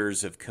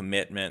 fears of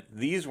commitment.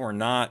 These were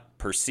not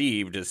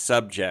perceived as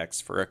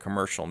subjects for a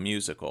commercial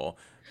musical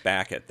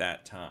back at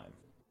that time.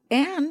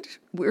 And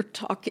we're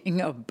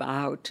talking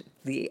about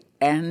the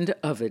end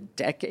of a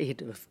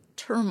decade of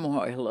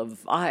turmoil, of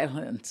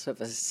violence,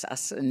 of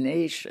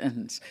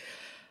assassinations,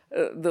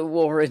 the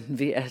war in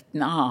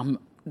Vietnam.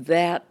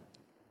 That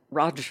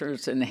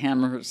Rodgers and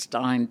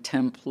Hammerstein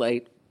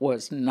template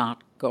was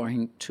not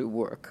going to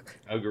work.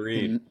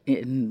 Agreed.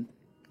 In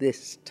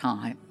this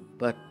time,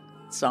 but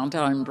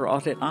Sondheim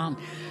brought it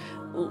on.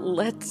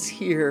 Let's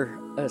hear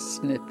a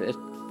snippet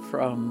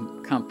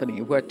from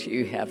Company. What do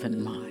you have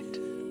in mind?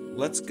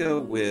 Let's go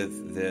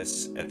with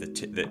this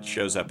that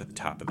shows up at the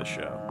top of the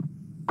show.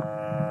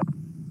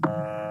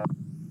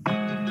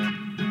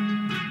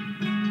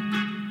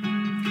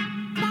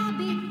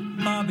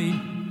 Bobby,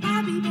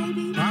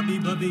 baby. Bobby,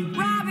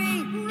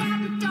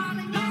 Robbie,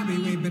 darling. Bobby,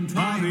 we've been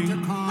trying to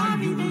call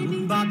you.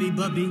 Baby. Bobby,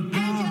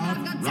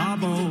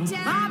 Robbo.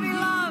 Bobby,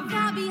 love.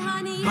 Bobby,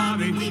 honey.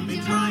 Bobby, we've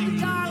been trying.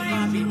 Darling.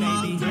 Bobby,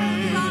 baby.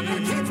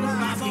 Bobby, kids were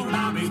asking.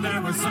 Bobby,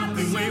 there was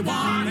something we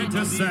wanted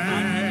to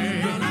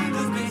say.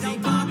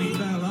 Bobby,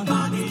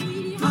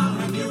 how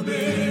have you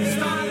been?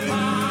 Stop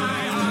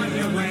by on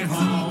your way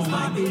home.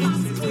 Bobby,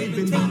 we've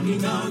been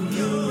thinking of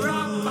you.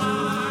 Drop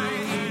by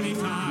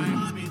anytime.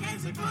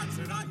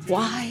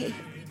 Why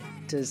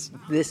does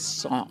this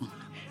song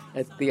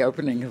at the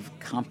opening of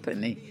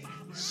Company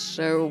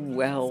so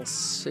well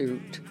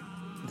suit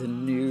the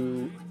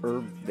new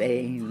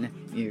urbane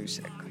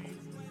musical?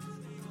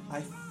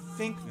 I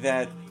think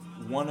that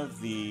one of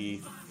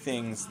the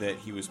things that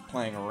he was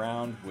playing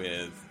around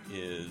with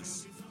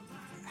is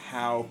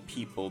how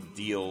people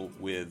deal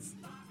with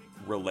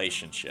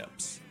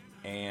relationships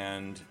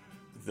and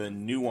the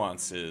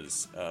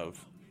nuances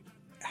of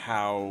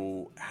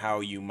how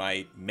you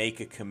might make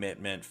a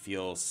commitment,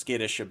 feel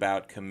skittish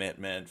about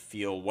commitment,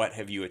 feel what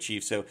have you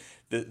achieved. So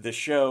the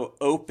show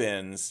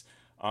opens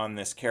on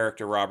this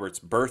character Robert's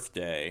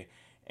birthday,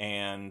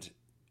 and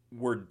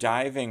we're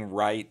diving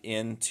right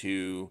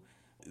into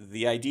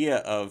the idea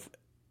of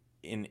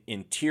an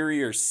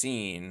interior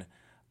scene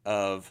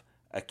of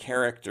a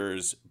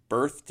character's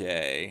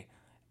birthday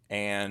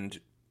and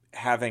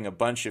having a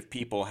bunch of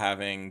people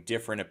having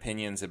different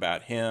opinions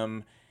about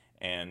him,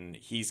 and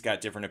he's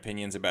got different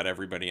opinions about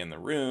everybody in the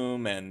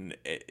room, and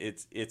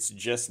it's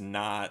just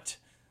not,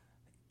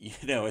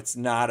 it's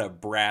not a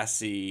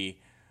brassy,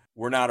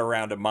 we're not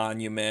around a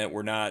monument,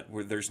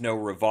 there's no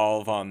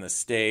revolve on the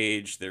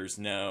stage,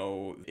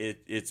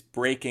 it's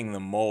breaking the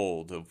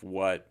mold of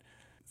what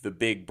the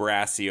big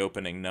brassy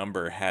opening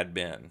number had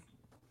been.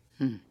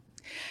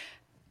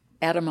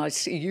 Adam, I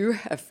see you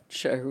have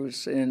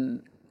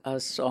chosen a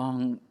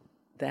song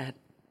that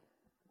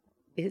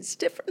is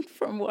different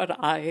from what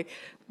I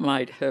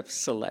might have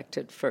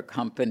selected for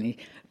Company.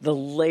 The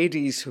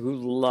Ladies Who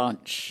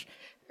Lunch.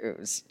 It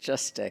was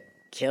just a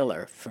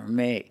killer for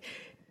me.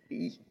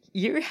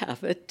 You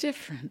have a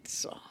different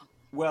song.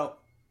 Well,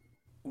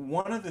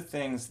 one of the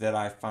things that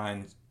I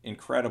find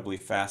incredibly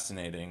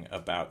fascinating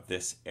about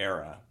this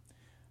era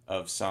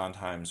of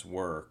Sondheim's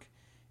work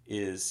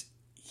is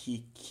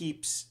he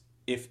keeps,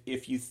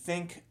 if you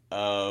think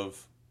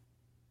of,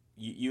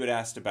 you had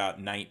asked about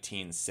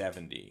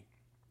 1970,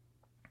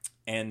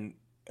 and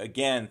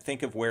again,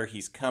 think of where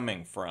he's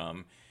coming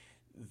from.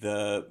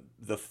 The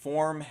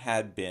form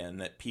had been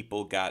that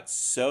people got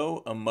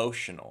so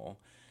emotional,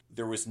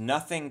 there was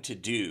nothing to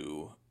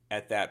do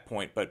at that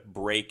point but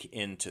break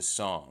into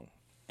song.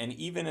 And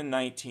even in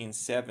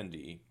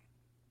 1970,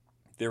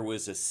 there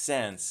was a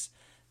sense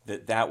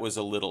that was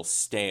a little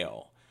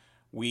stale.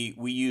 We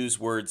use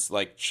words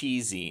like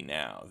cheesy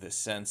now, the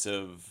sense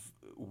of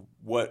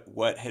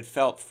what had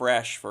felt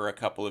fresh for a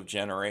couple of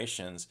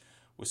generations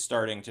was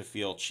starting to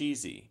feel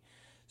cheesy.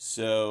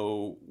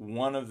 So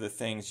one of the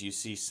things you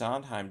see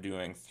Sondheim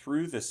doing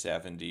through the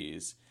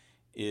 70s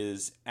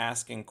is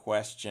asking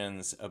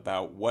questions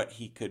about what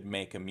he could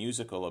make a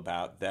musical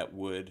about that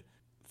would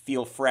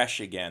feel fresh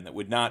again, that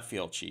would not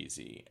feel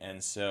cheesy.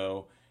 And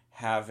so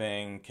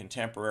having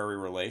contemporary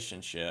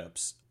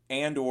relationships,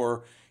 and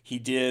or he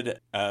did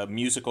a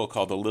musical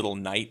called A Little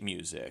Night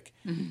Music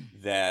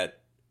that,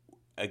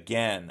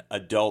 again,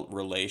 adult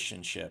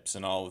relationships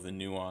and all of the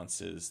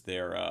nuances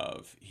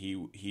thereof.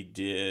 He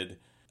did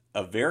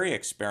a very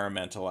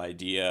experimental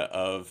idea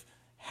of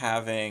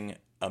having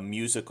a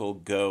musical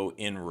go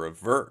in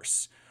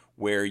reverse,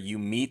 where you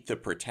meet the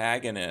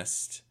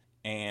protagonist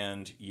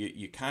and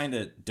you kind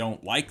of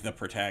don't like the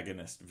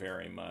protagonist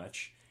very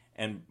much.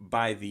 And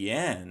by the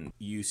end,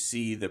 you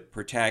see the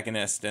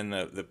protagonist and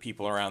the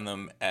people around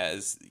them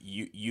as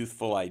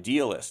youthful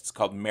idealists,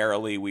 called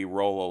Merrily We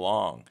Roll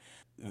Along.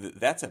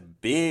 That's a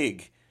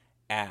big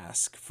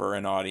ask for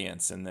an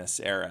audience in this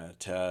era,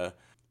 to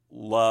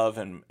love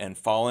and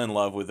fall in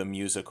love with a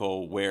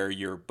musical where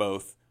you're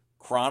both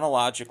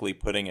chronologically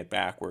putting it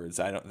backwards.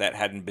 That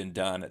hadn't been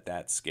done at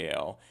that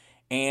scale.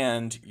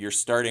 And you're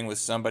starting with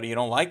somebody you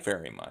don't like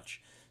very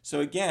much. So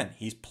again,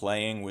 he's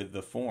playing with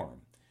the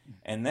form.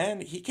 And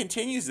then he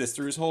continues this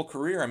through his whole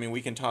career. I mean,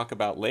 we can talk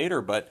about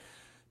later, but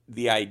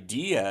the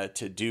idea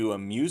to do a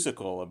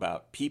musical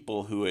about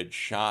people who had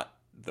shot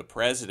the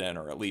president,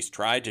 or at least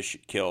tried to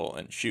kill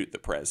and shoot the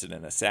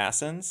president,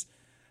 assassins,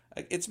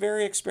 it's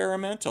very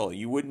experimental.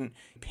 You wouldn't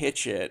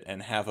pitch it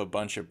and have a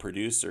bunch of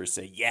producers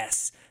say,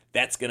 yes,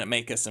 that's going to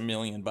make us $1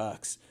 million.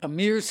 A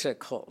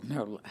musical,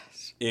 no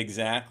less.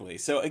 Exactly.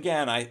 So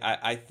again,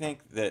 I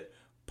think that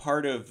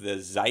part of the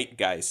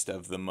zeitgeist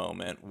of the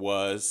moment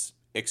was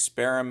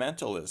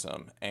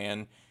experimentalism,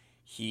 and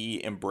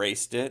he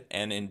embraced it,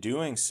 and in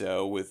doing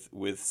so,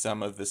 with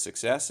some of the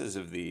successes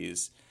of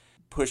these,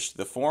 pushed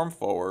the form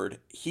forward.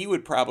 He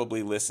would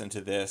probably listen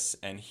to this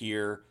and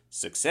hear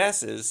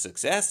successes.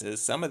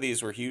 Some of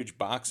these were huge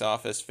box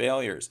office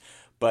failures,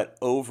 but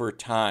over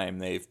time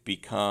they've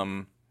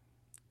become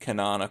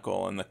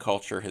canonical, and the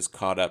culture has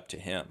caught up to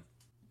him.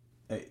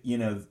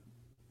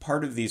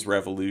 Part of these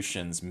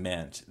revolutions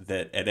meant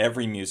that at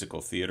every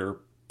musical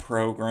theater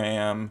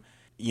program,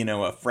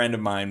 a friend of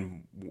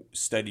mine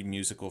studied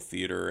musical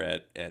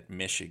theater at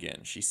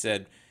Michigan. She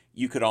said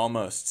you could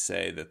almost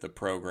say that the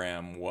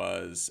program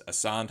was a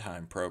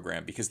Sondheim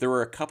program, because there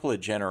were a couple of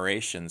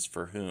generations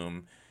for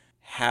whom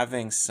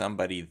having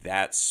somebody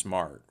that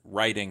smart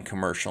writing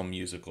commercial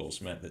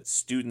musicals meant that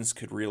students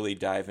could really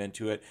dive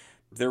into it.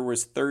 There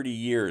was 30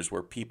 years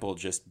where people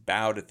just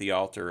bowed at the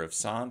altar of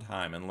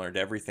Sondheim and learned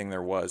everything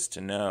there was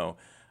to know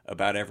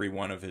about every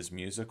one of his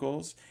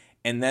musicals,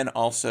 and then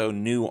also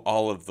knew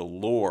all of the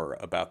lore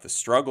about the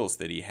struggles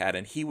that he had.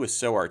 And he was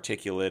so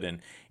articulate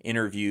in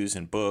interviews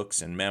and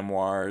books and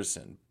memoirs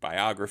and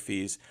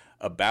biographies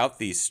about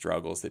these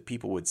struggles that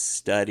people would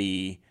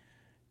study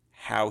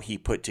how he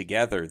put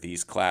together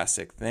these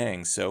classic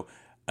things. So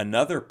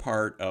another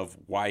part of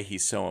why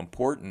he's so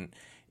important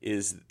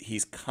is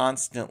he's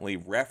constantly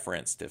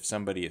referenced. If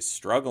somebody is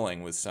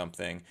struggling with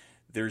something,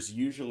 there's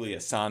usually a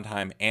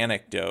Sondheim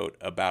anecdote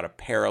about a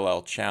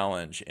parallel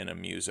challenge in a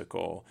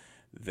musical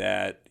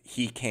that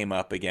he came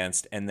up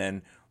against, and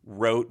then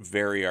wrote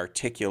very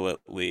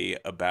articulately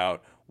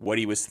about what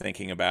he was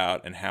thinking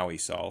about and how he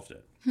solved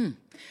it.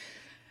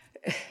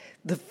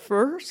 The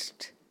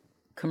first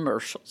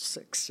commercial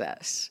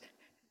success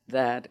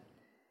that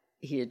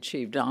he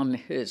achieved on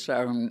his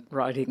own,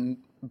 writing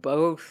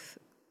both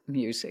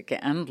music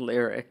and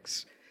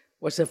lyrics,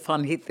 was A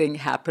Funny Thing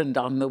Happened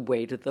on the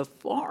Way to the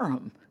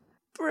Forum.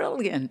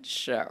 Brilliant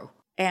show.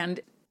 And,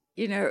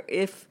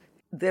 if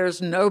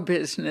there's no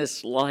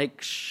business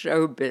like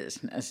show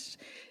business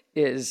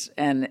is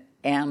an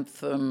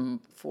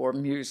anthem for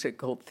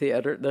musical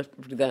theater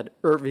that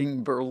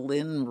Irving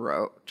Berlin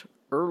wrote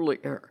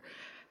earlier.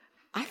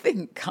 I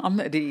think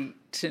Comedy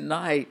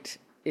Tonight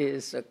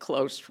is a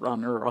close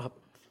runner-up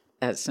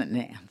as an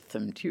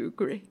anthem. Do you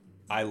agree?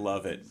 I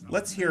love it.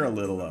 Let's hear a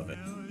little of it.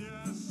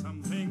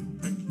 Something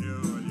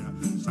peculiar,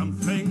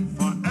 something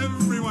for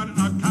everyone,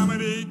 a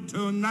comedy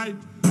tonight.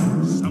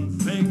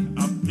 Something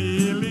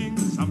appealing,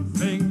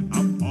 something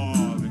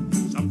appalling,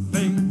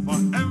 something for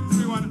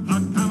everyone,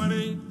 a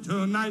comedy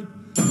tonight.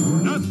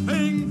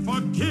 Nothing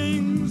for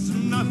kings,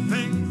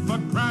 nothing for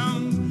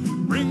crowns.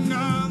 Bring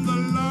on the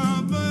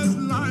lovers,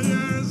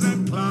 liars,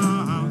 and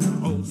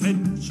clowns. Old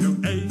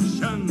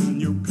situations,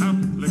 new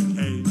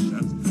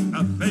complications.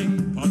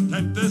 Nothing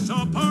portentous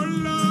or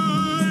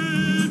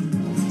polite.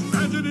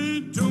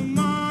 Tragedy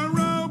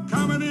tomorrow,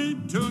 comedy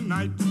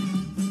tonight.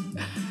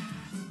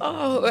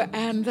 Oh,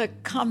 and the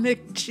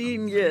comic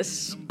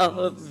genius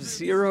of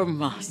Zero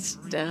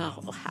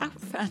Mostel. How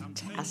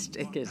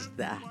fantastic is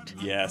that?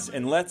 Yes,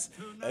 and let's,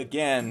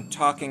 again,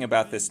 talking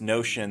about this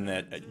notion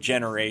that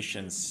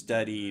generations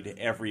studied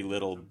every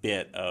little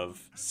bit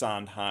of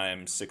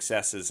Sondheim's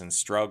successes and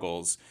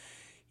struggles.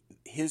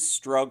 His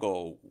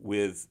struggle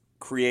with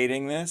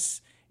creating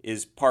this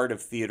is part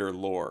of theater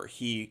lore.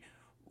 He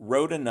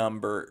wrote a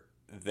number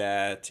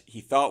that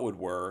he thought would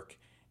work,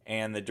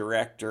 and the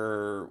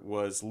director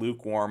was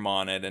lukewarm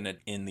on it. And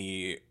in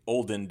the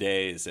olden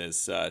days, as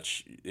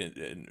such,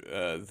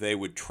 they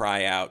would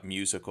try out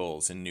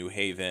musicals in New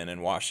Haven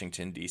and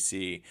Washington,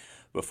 D.C.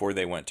 before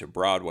they went to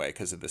Broadway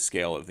because of the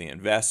scale of the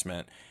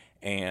investment.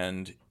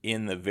 And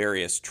in the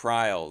various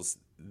trials,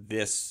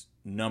 this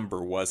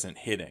number wasn't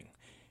hitting.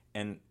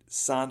 And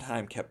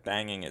Sondheim kept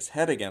banging his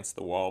head against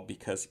the wall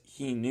because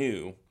he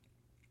knew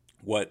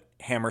what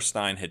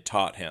Hammerstein had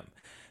taught him.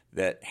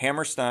 That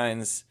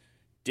Hammerstein's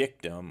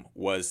dictum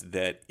was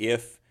that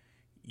if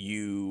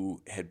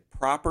you had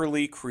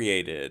properly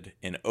created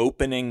an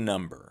opening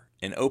number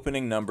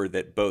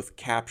that both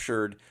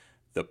captured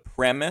the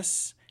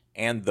premise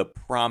and the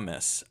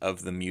promise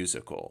of the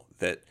musical,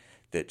 that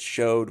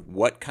showed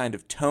what kind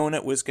of tone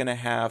it was going to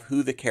have,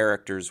 who the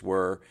characters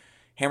were.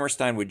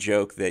 Hammerstein would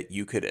joke that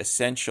you could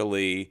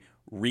essentially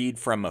read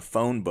from a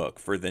phone book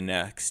for the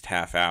next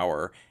half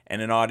hour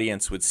and an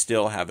audience would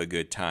still have a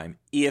good time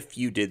if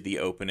you did the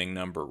opening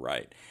number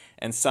right.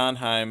 And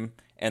Sondheim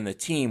and the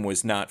team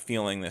was not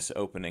feeling this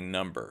opening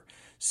number.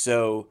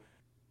 So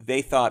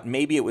they thought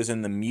maybe it was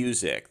in the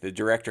music. The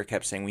director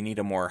kept saying, we need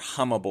a more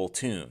hummable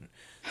tune.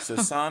 So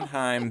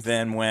Sondheim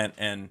then went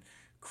and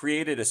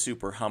created a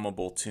super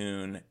hummable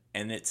tune,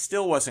 and it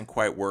still wasn't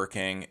quite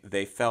working.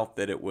 They felt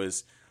that it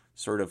was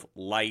sort of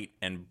light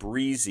and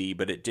breezy,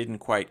 but it didn't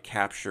quite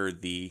capture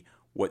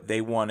what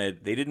they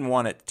wanted. They didn't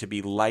want it to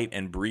be light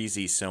and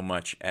breezy so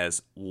much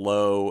as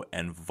low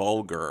and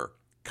vulgar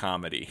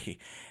comedy.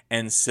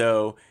 And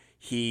so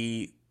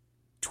he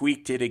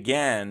tweaked it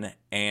again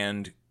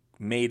and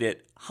made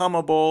it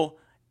hummable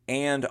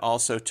and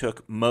also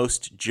took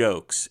most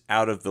jokes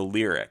out of the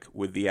lyric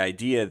with the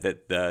idea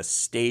that the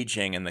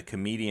staging and the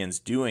comedians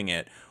doing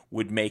it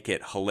would make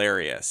it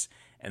hilarious.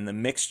 And the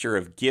mixture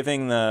of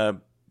giving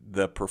the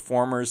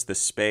performers the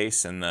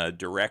space and the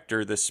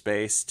director the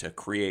space to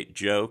create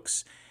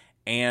jokes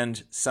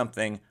and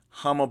something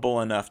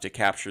hummable enough to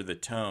capture the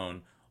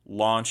tone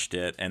launched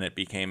it, and it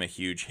became a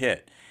huge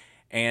hit.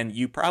 And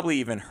you probably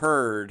even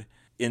heard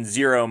in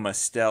Zero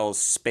Mostel's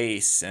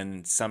space,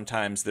 and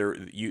sometimes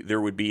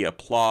there would be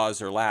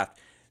applause or laugh.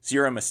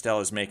 Zero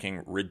Mostel is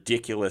making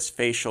ridiculous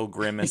facial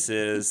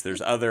grimaces.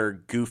 There's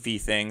other goofy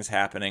things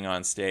happening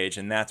on stage,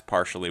 and that's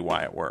partially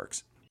why it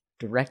works.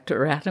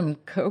 Director Adam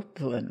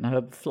Copeland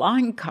of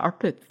Flying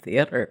Carpet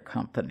Theatre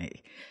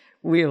Company.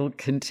 We'll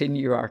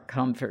continue our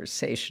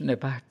conversation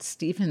about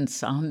Stephen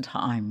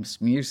Sondheim's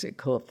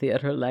musical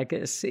theater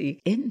legacy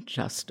in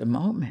just a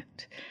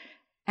moment.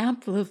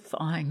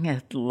 Amplifying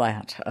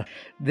Atlanta.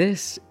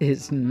 This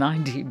is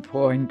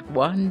 90.1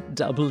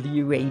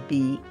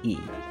 WABE.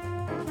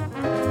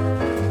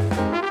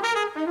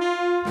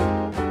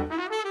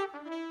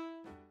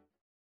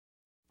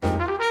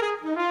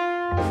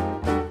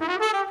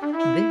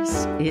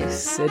 This is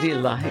City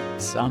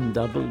Lights on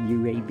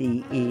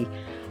WABE.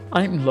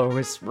 I'm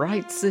Lois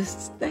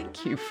Reitzes.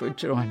 Thank you for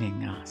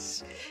joining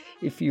us.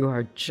 If you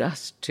are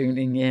just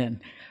tuning in,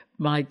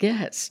 my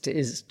guest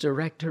is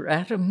Director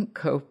Adam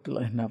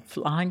Copeland of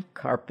Flying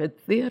Carpet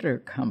Theatre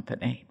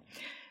Company.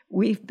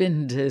 We've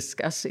been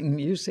discussing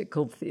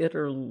musical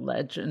theater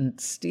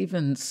legend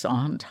Stephen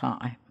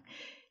Sondheim.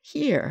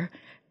 Here,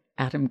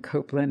 Adam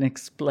Copeland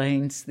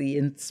explains the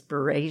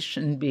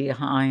inspiration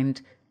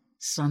behind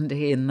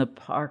Sunday in the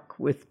Park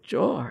with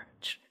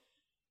George.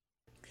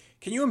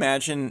 Can you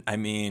imagine,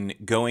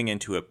 going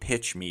into a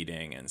pitch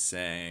meeting and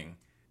saying,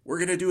 we're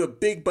going to do a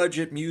big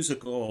budget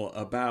musical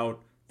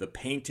about the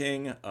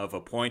painting of a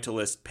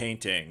pointillist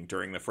painting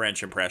during the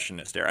French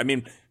Impressionist era?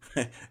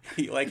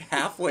 Like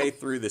halfway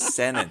through the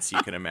sentence,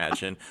 you can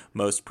imagine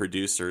most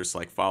producers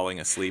like falling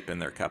asleep in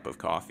their cup of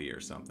coffee or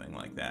something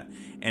like that.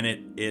 And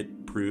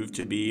it proved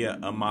to be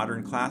a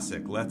modern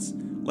classic.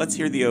 Let's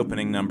hear the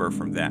opening number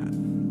from that.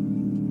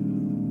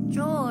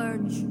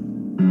 George,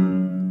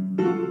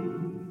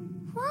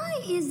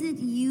 why is it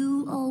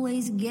you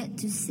always get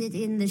to sit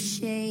in the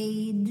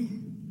shade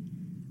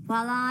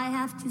while I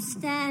have to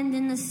stand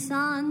in the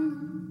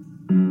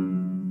sun?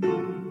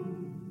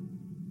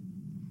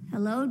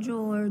 Hello,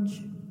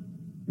 George.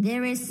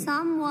 There is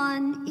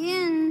someone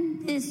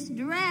in this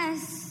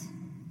dress.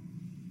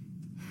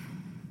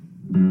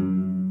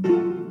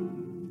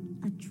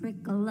 A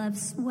trickle of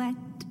sweat,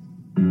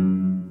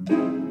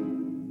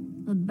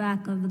 the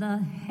back of the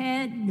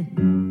head.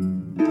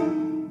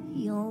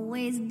 He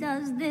always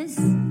does this.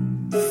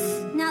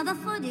 Now the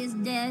foot is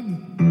dead.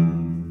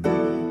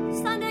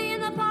 Sunday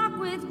in the Park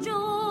with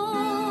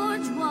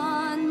George.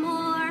 One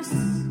more.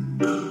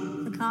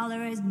 The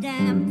collar is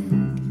damp,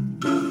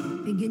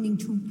 beginning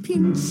to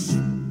pinch.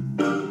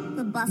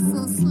 The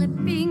bustle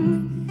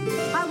slipping.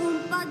 I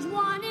won't budge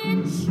 1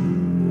 inch.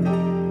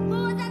 Who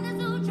was at the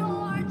zoo,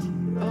 George?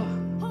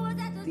 Who was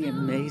at the zoo? The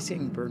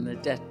amazing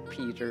Bernadette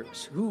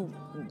Peters, who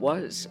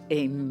was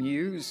a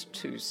muse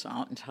to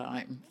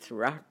Sondheim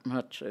throughout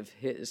much of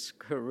his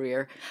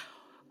career.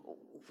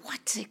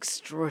 What's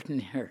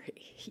extraordinary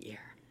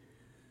here?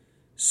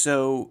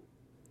 So,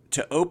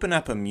 to open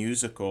up a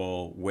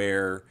musical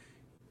where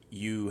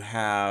you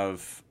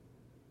have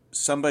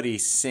somebody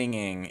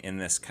singing in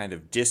this kind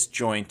of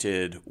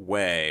disjointed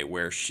way,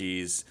 where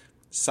she's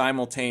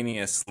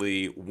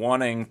simultaneously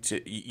wanting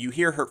to, you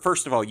hear her,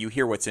 first of all, you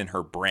hear what's in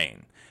her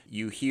brain.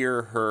 You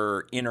hear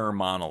her inner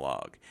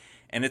monologue.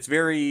 And it's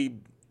very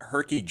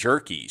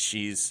herky-jerky.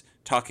 She's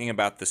talking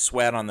about the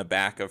sweat on the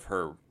back of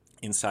her,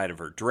 inside of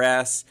her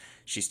dress.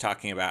 She's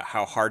talking about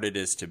how hard it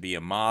is to be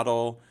a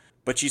model.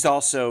 But she's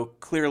also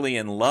clearly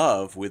in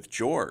love with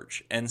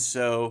George. And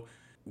so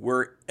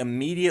we're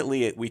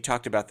immediately, we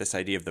talked about this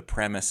idea of the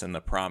premise and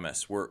the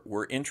promise.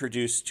 We're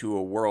introduced to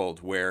a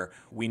world where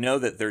we know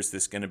that there's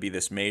going to be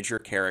this major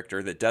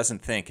character that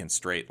doesn't think in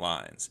straight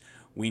lines.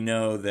 We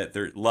know that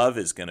their love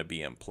is going to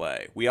be in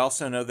play. We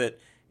also know that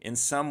in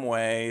some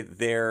way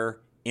their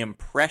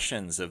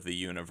impressions of the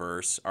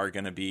universe are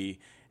going to be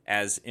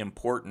as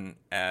important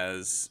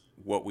as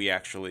what we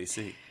actually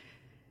see.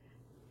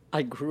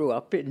 I grew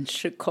up in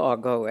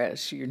Chicago,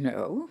 as you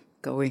know,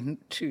 going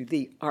to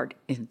the Art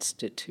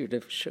Institute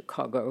of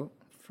Chicago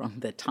from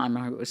the time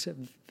I was a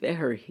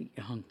very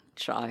young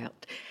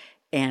child.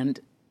 And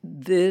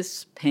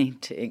this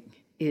painting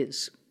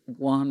is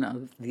one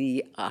of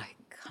the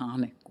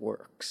iconic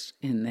works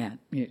in that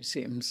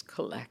museum's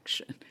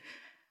collection.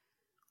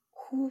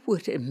 Who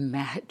would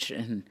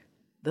imagine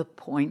the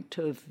point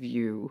of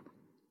view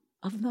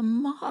of the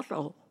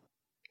model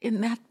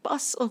in that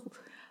bustle?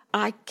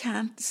 I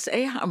can't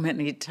say how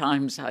many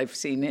times I've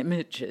seen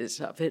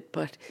images of it,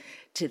 but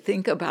to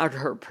think about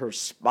her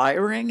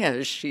perspiring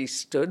as she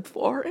stood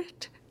for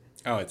it.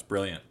 Oh, it's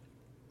brilliant.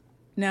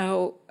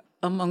 Now,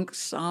 among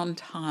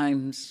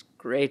Sondheim's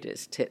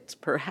greatest hits,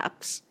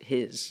 perhaps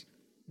his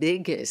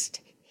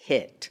biggest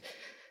hit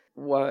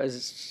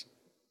was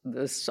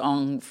the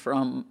song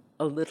from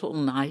A Little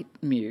Night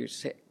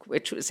Music,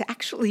 which was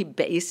actually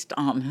based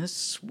on a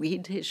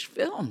Swedish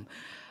film,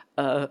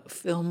 a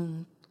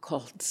film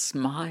called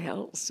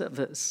Smiles of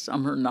a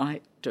Summer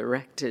Night,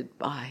 directed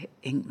by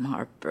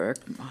Ingmar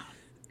Bergman.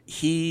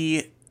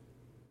 He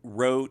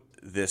wrote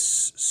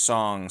this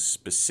song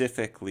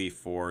specifically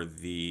for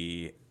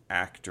the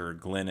actor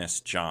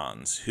Glynis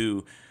Johns,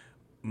 who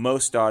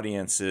most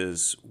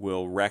audiences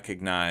will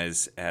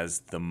recognize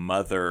as the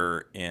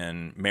mother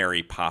in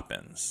Mary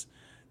Poppins,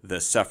 the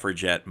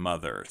suffragette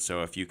mother.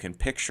 So if you can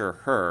picture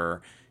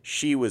her,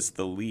 she was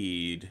the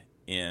lead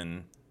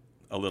in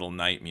A Little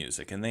Night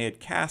Music. And they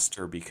had cast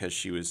her because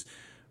she was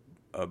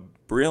a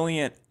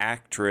brilliant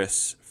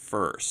actress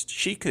first.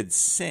 She could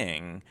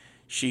sing.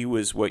 She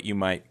was what you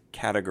might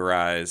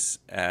categorize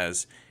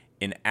as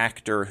an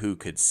actor who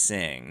could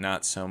sing,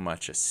 not so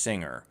much a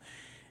singer.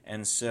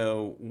 And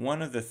so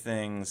one of the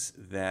things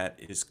that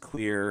is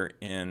clear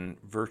in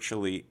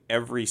virtually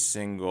every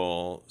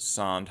single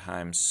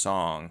Sondheim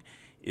song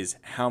is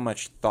how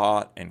much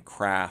thought and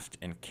craft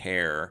and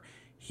care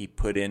he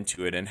put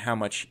into it and how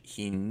much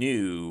he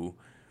knew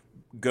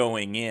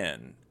going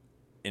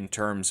in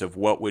terms of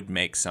what would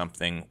make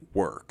something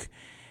work.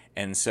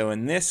 And so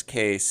in this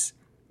case,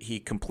 he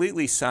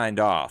completely signed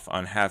off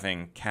on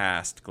having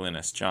cast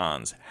Glynis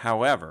Johns.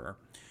 However,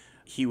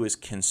 he was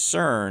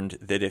concerned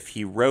that if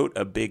he wrote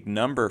a big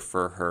number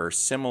for her,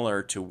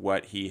 similar to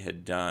what he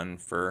had done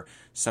for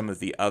some of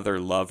the other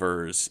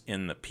lovers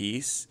in the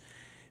piece,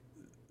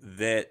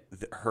 that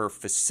her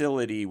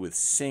facility with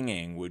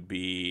singing would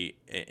be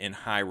in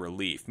high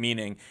relief,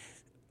 meaning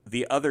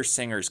the other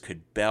singers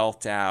could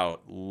belt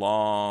out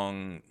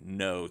long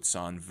notes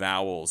on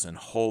vowels and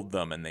hold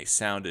them, and they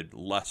sounded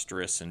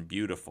lustrous and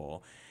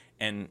beautiful.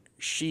 And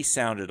she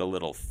sounded a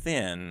little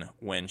thin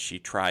when she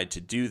tried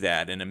to do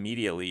that, and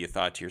immediately you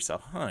thought to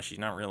yourself, she's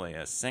not really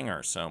a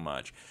singer so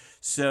much.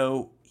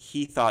 So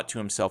he thought to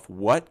himself,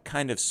 what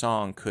kind of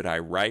song could I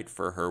write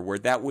for her where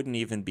that wouldn't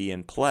even be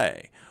in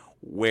play,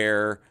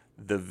 where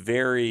the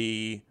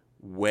very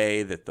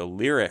way that the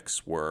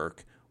lyrics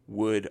work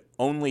would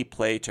only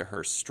play to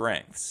her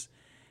strengths?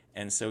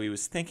 And so he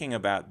was thinking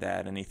about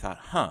that, and he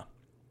thought,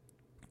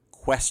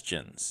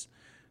 questions.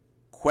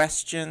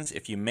 Questions,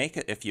 if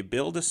you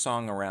build a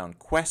song around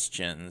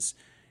questions,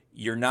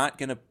 you're not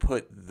going to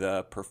put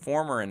the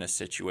performer in a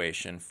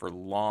situation for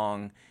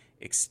long,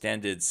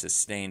 extended,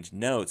 sustained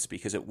notes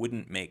because it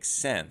wouldn't make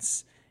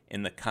sense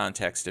in the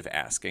context of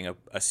asking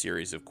a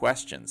series of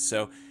questions.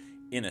 So,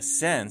 in a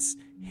sense,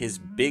 his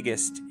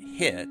biggest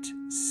hit,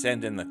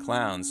 Send in the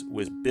Clowns,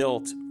 was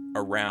built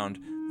around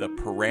the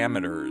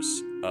parameters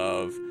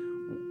of,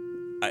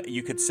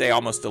 you could say,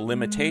 almost a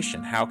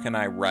limitation. How can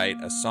I write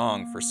a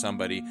song for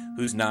somebody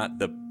who's not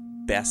the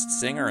best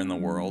singer in the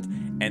world?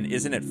 And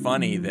isn't it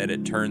funny that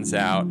it turns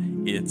out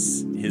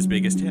it's his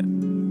biggest hit?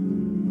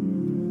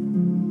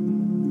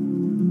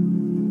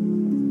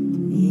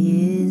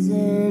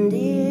 Isn't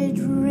it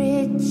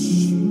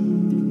rich?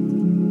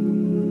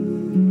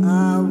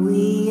 Are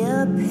we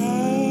a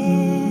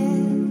pair?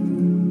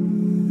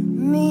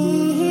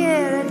 Me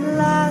here at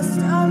last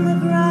on the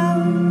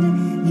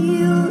ground,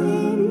 you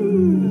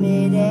in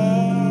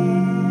midair.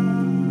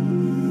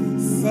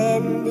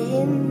 Send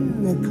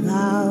in the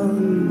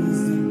clowns.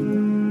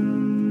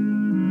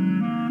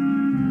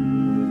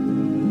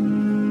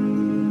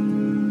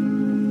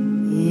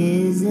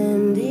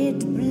 Isn't it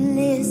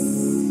bliss?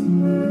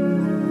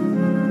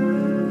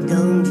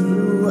 Don't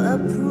you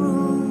approve?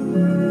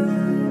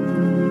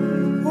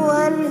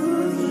 One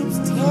who keeps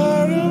telling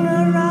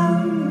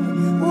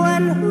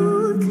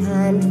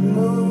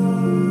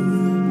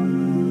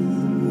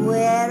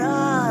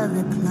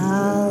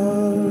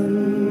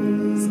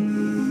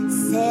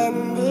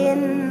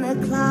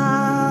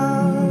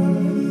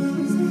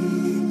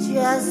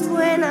just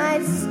when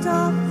I've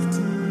stopped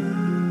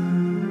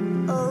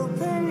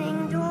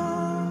opening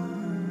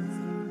doors.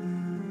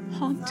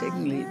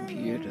 Hauntingly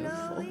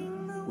beautiful,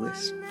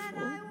 wistful.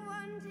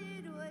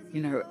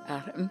 You know,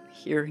 Adam,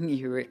 hearing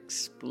you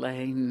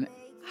explain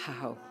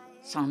how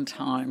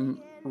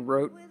Sondheim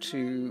wrote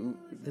to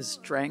the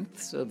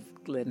strengths of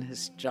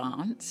Glynis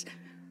Johns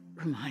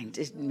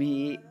reminded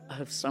me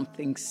of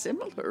something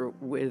similar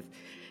with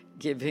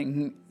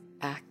giving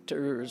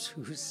actors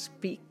who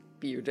speak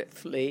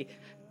beautifully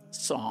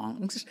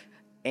songs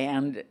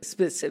and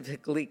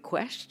specifically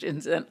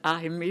questions. And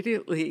I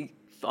immediately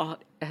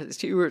thought,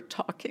 as you were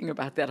talking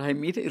about that, I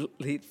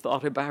immediately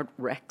thought about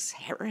Rex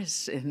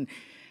Harrison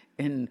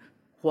and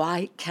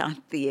why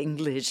can't the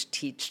English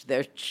teach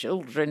their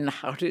children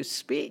how to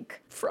speak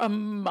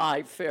from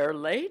My Fair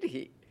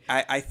Lady?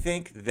 I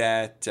think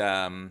that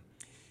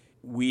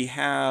we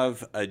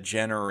have a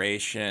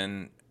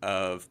generation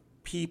of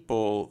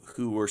people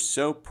who were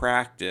so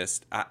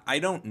practiced. I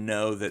don't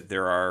know that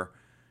there are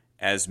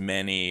as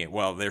many,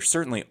 well, there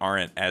certainly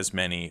aren't as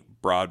many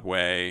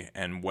Broadway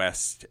and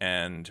West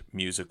End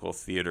musical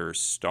theater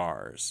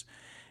stars.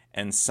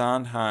 And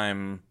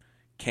Sondheim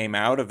came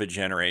out of a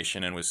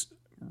generation and was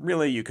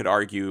really, you could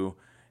argue,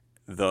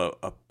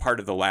 a part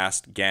of the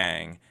last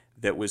gang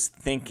that was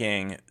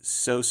thinking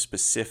so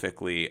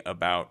specifically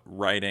about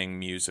writing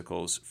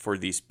musicals for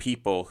these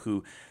people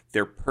who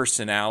their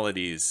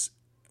personalities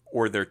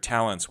or their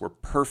talents were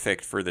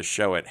perfect for the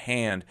show at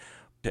hand,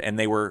 and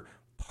they were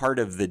part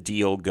of the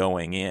deal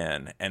going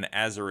in. And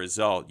as a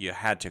result, you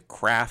had to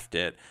craft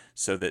it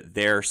so that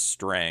their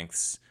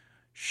strengths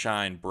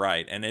shine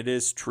bright. And it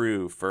is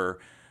true for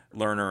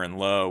Lerner and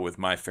Loewe with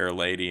My Fair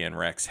Lady and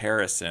Rex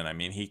Harrison. I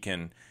mean, he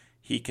can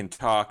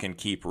talk and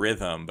keep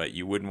rhythm, but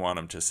you wouldn't want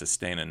him to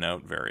sustain a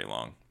note very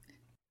long.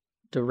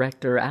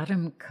 Director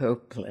Adam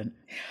Copeland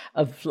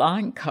of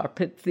Flying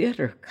Carpet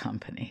Theater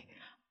Company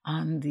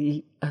on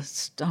the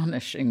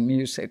astonishing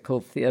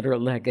musical theater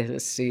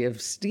legacy of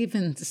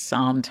Stephen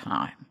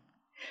Sondheim.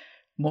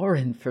 More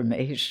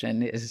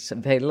information is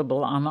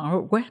available on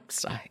our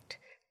website,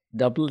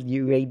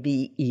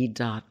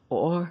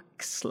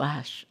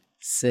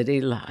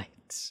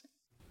 wabe.org/citylights.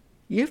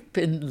 You've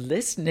been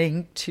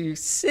listening to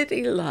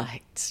City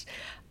Lights,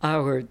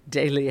 our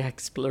daily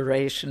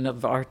exploration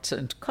of arts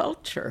and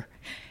culture.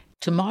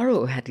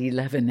 Tomorrow at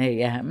 11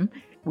 a.m.,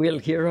 we'll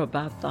hear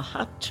about the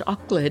Hot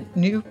Chocolate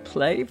New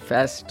Play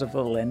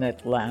Festival in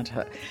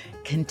Atlanta,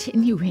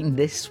 continuing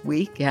this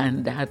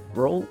weekend at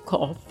Roll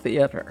Call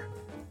Theater.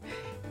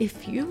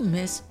 If you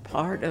missed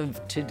part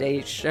of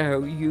today's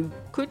show, you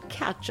could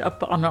catch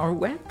up on our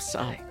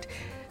website,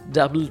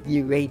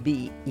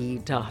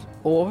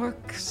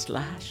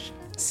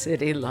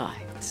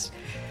 wabe.org/citylights.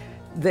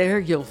 There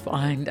you'll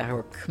find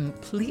our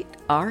complete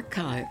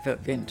archive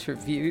of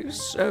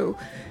interviews, so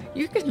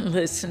you can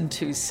listen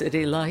to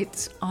City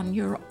Lights on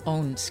your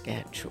own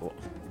schedule.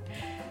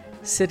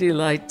 City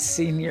Lights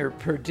senior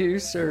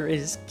producer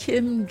is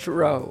Kim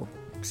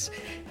Drobes.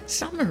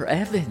 Summer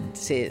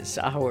Evans is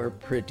our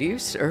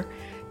producer,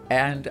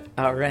 and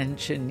our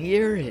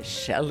engineer is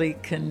Shelley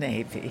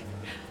Canavy.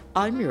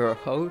 I'm your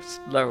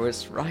host,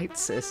 Lois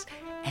Reitzes,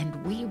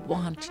 and we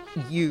want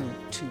you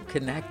to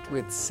connect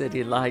with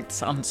City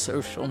Lights on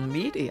social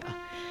media.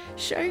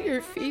 Share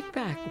your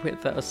feedback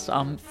with us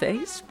on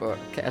Facebook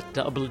at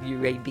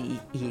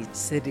WABE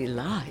City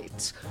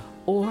Lights,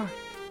 or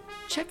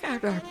check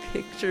out our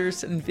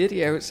pictures and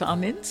videos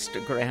on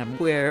Instagram,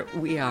 where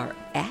we are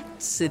at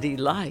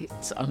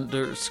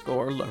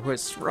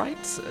CityLights_Lois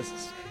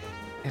Reitzes.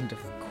 And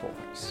of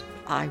course,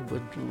 I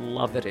would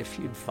love it if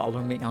you'd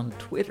follow me on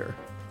Twitter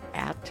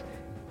at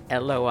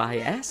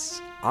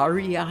LOISREITZES.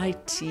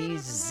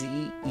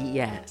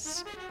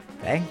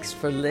 Thanks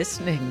for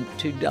listening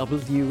to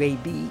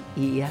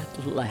WABE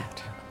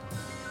Atlanta.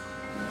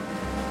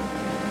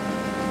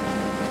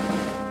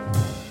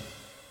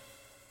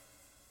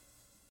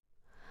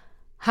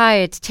 Hi,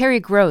 it's Terry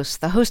Gross,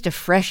 the host of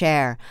Fresh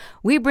Air.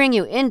 We bring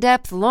you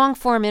in-depth,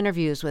 long-form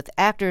interviews with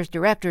actors,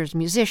 directors,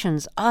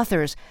 musicians,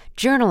 authors,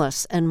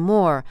 journalists, and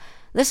more.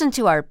 Listen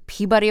to our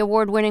Peabody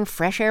Award-winning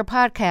Fresh Air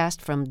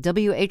podcast from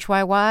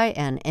WHYY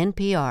and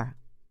NPR.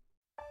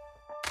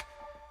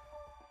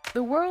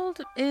 The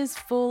world is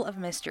full of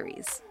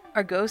mysteries.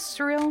 Are ghosts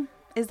real?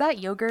 Is that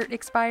yogurt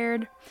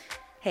expired?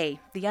 Hey,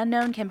 the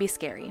unknown can be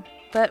scary.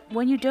 But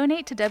when you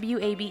donate to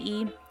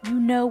WABE, you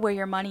know where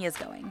your money is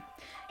going.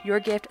 Your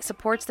gift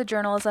supports the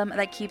journalism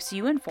that keeps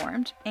you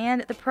informed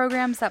and the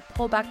programs that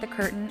pull back the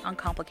curtain on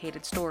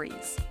complicated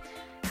stories.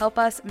 Help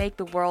us make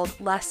the world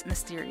less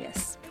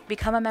mysterious.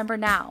 Become a member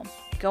now.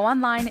 Go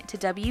online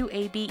to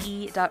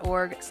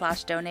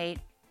wabe.org/donate,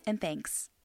 and thanks.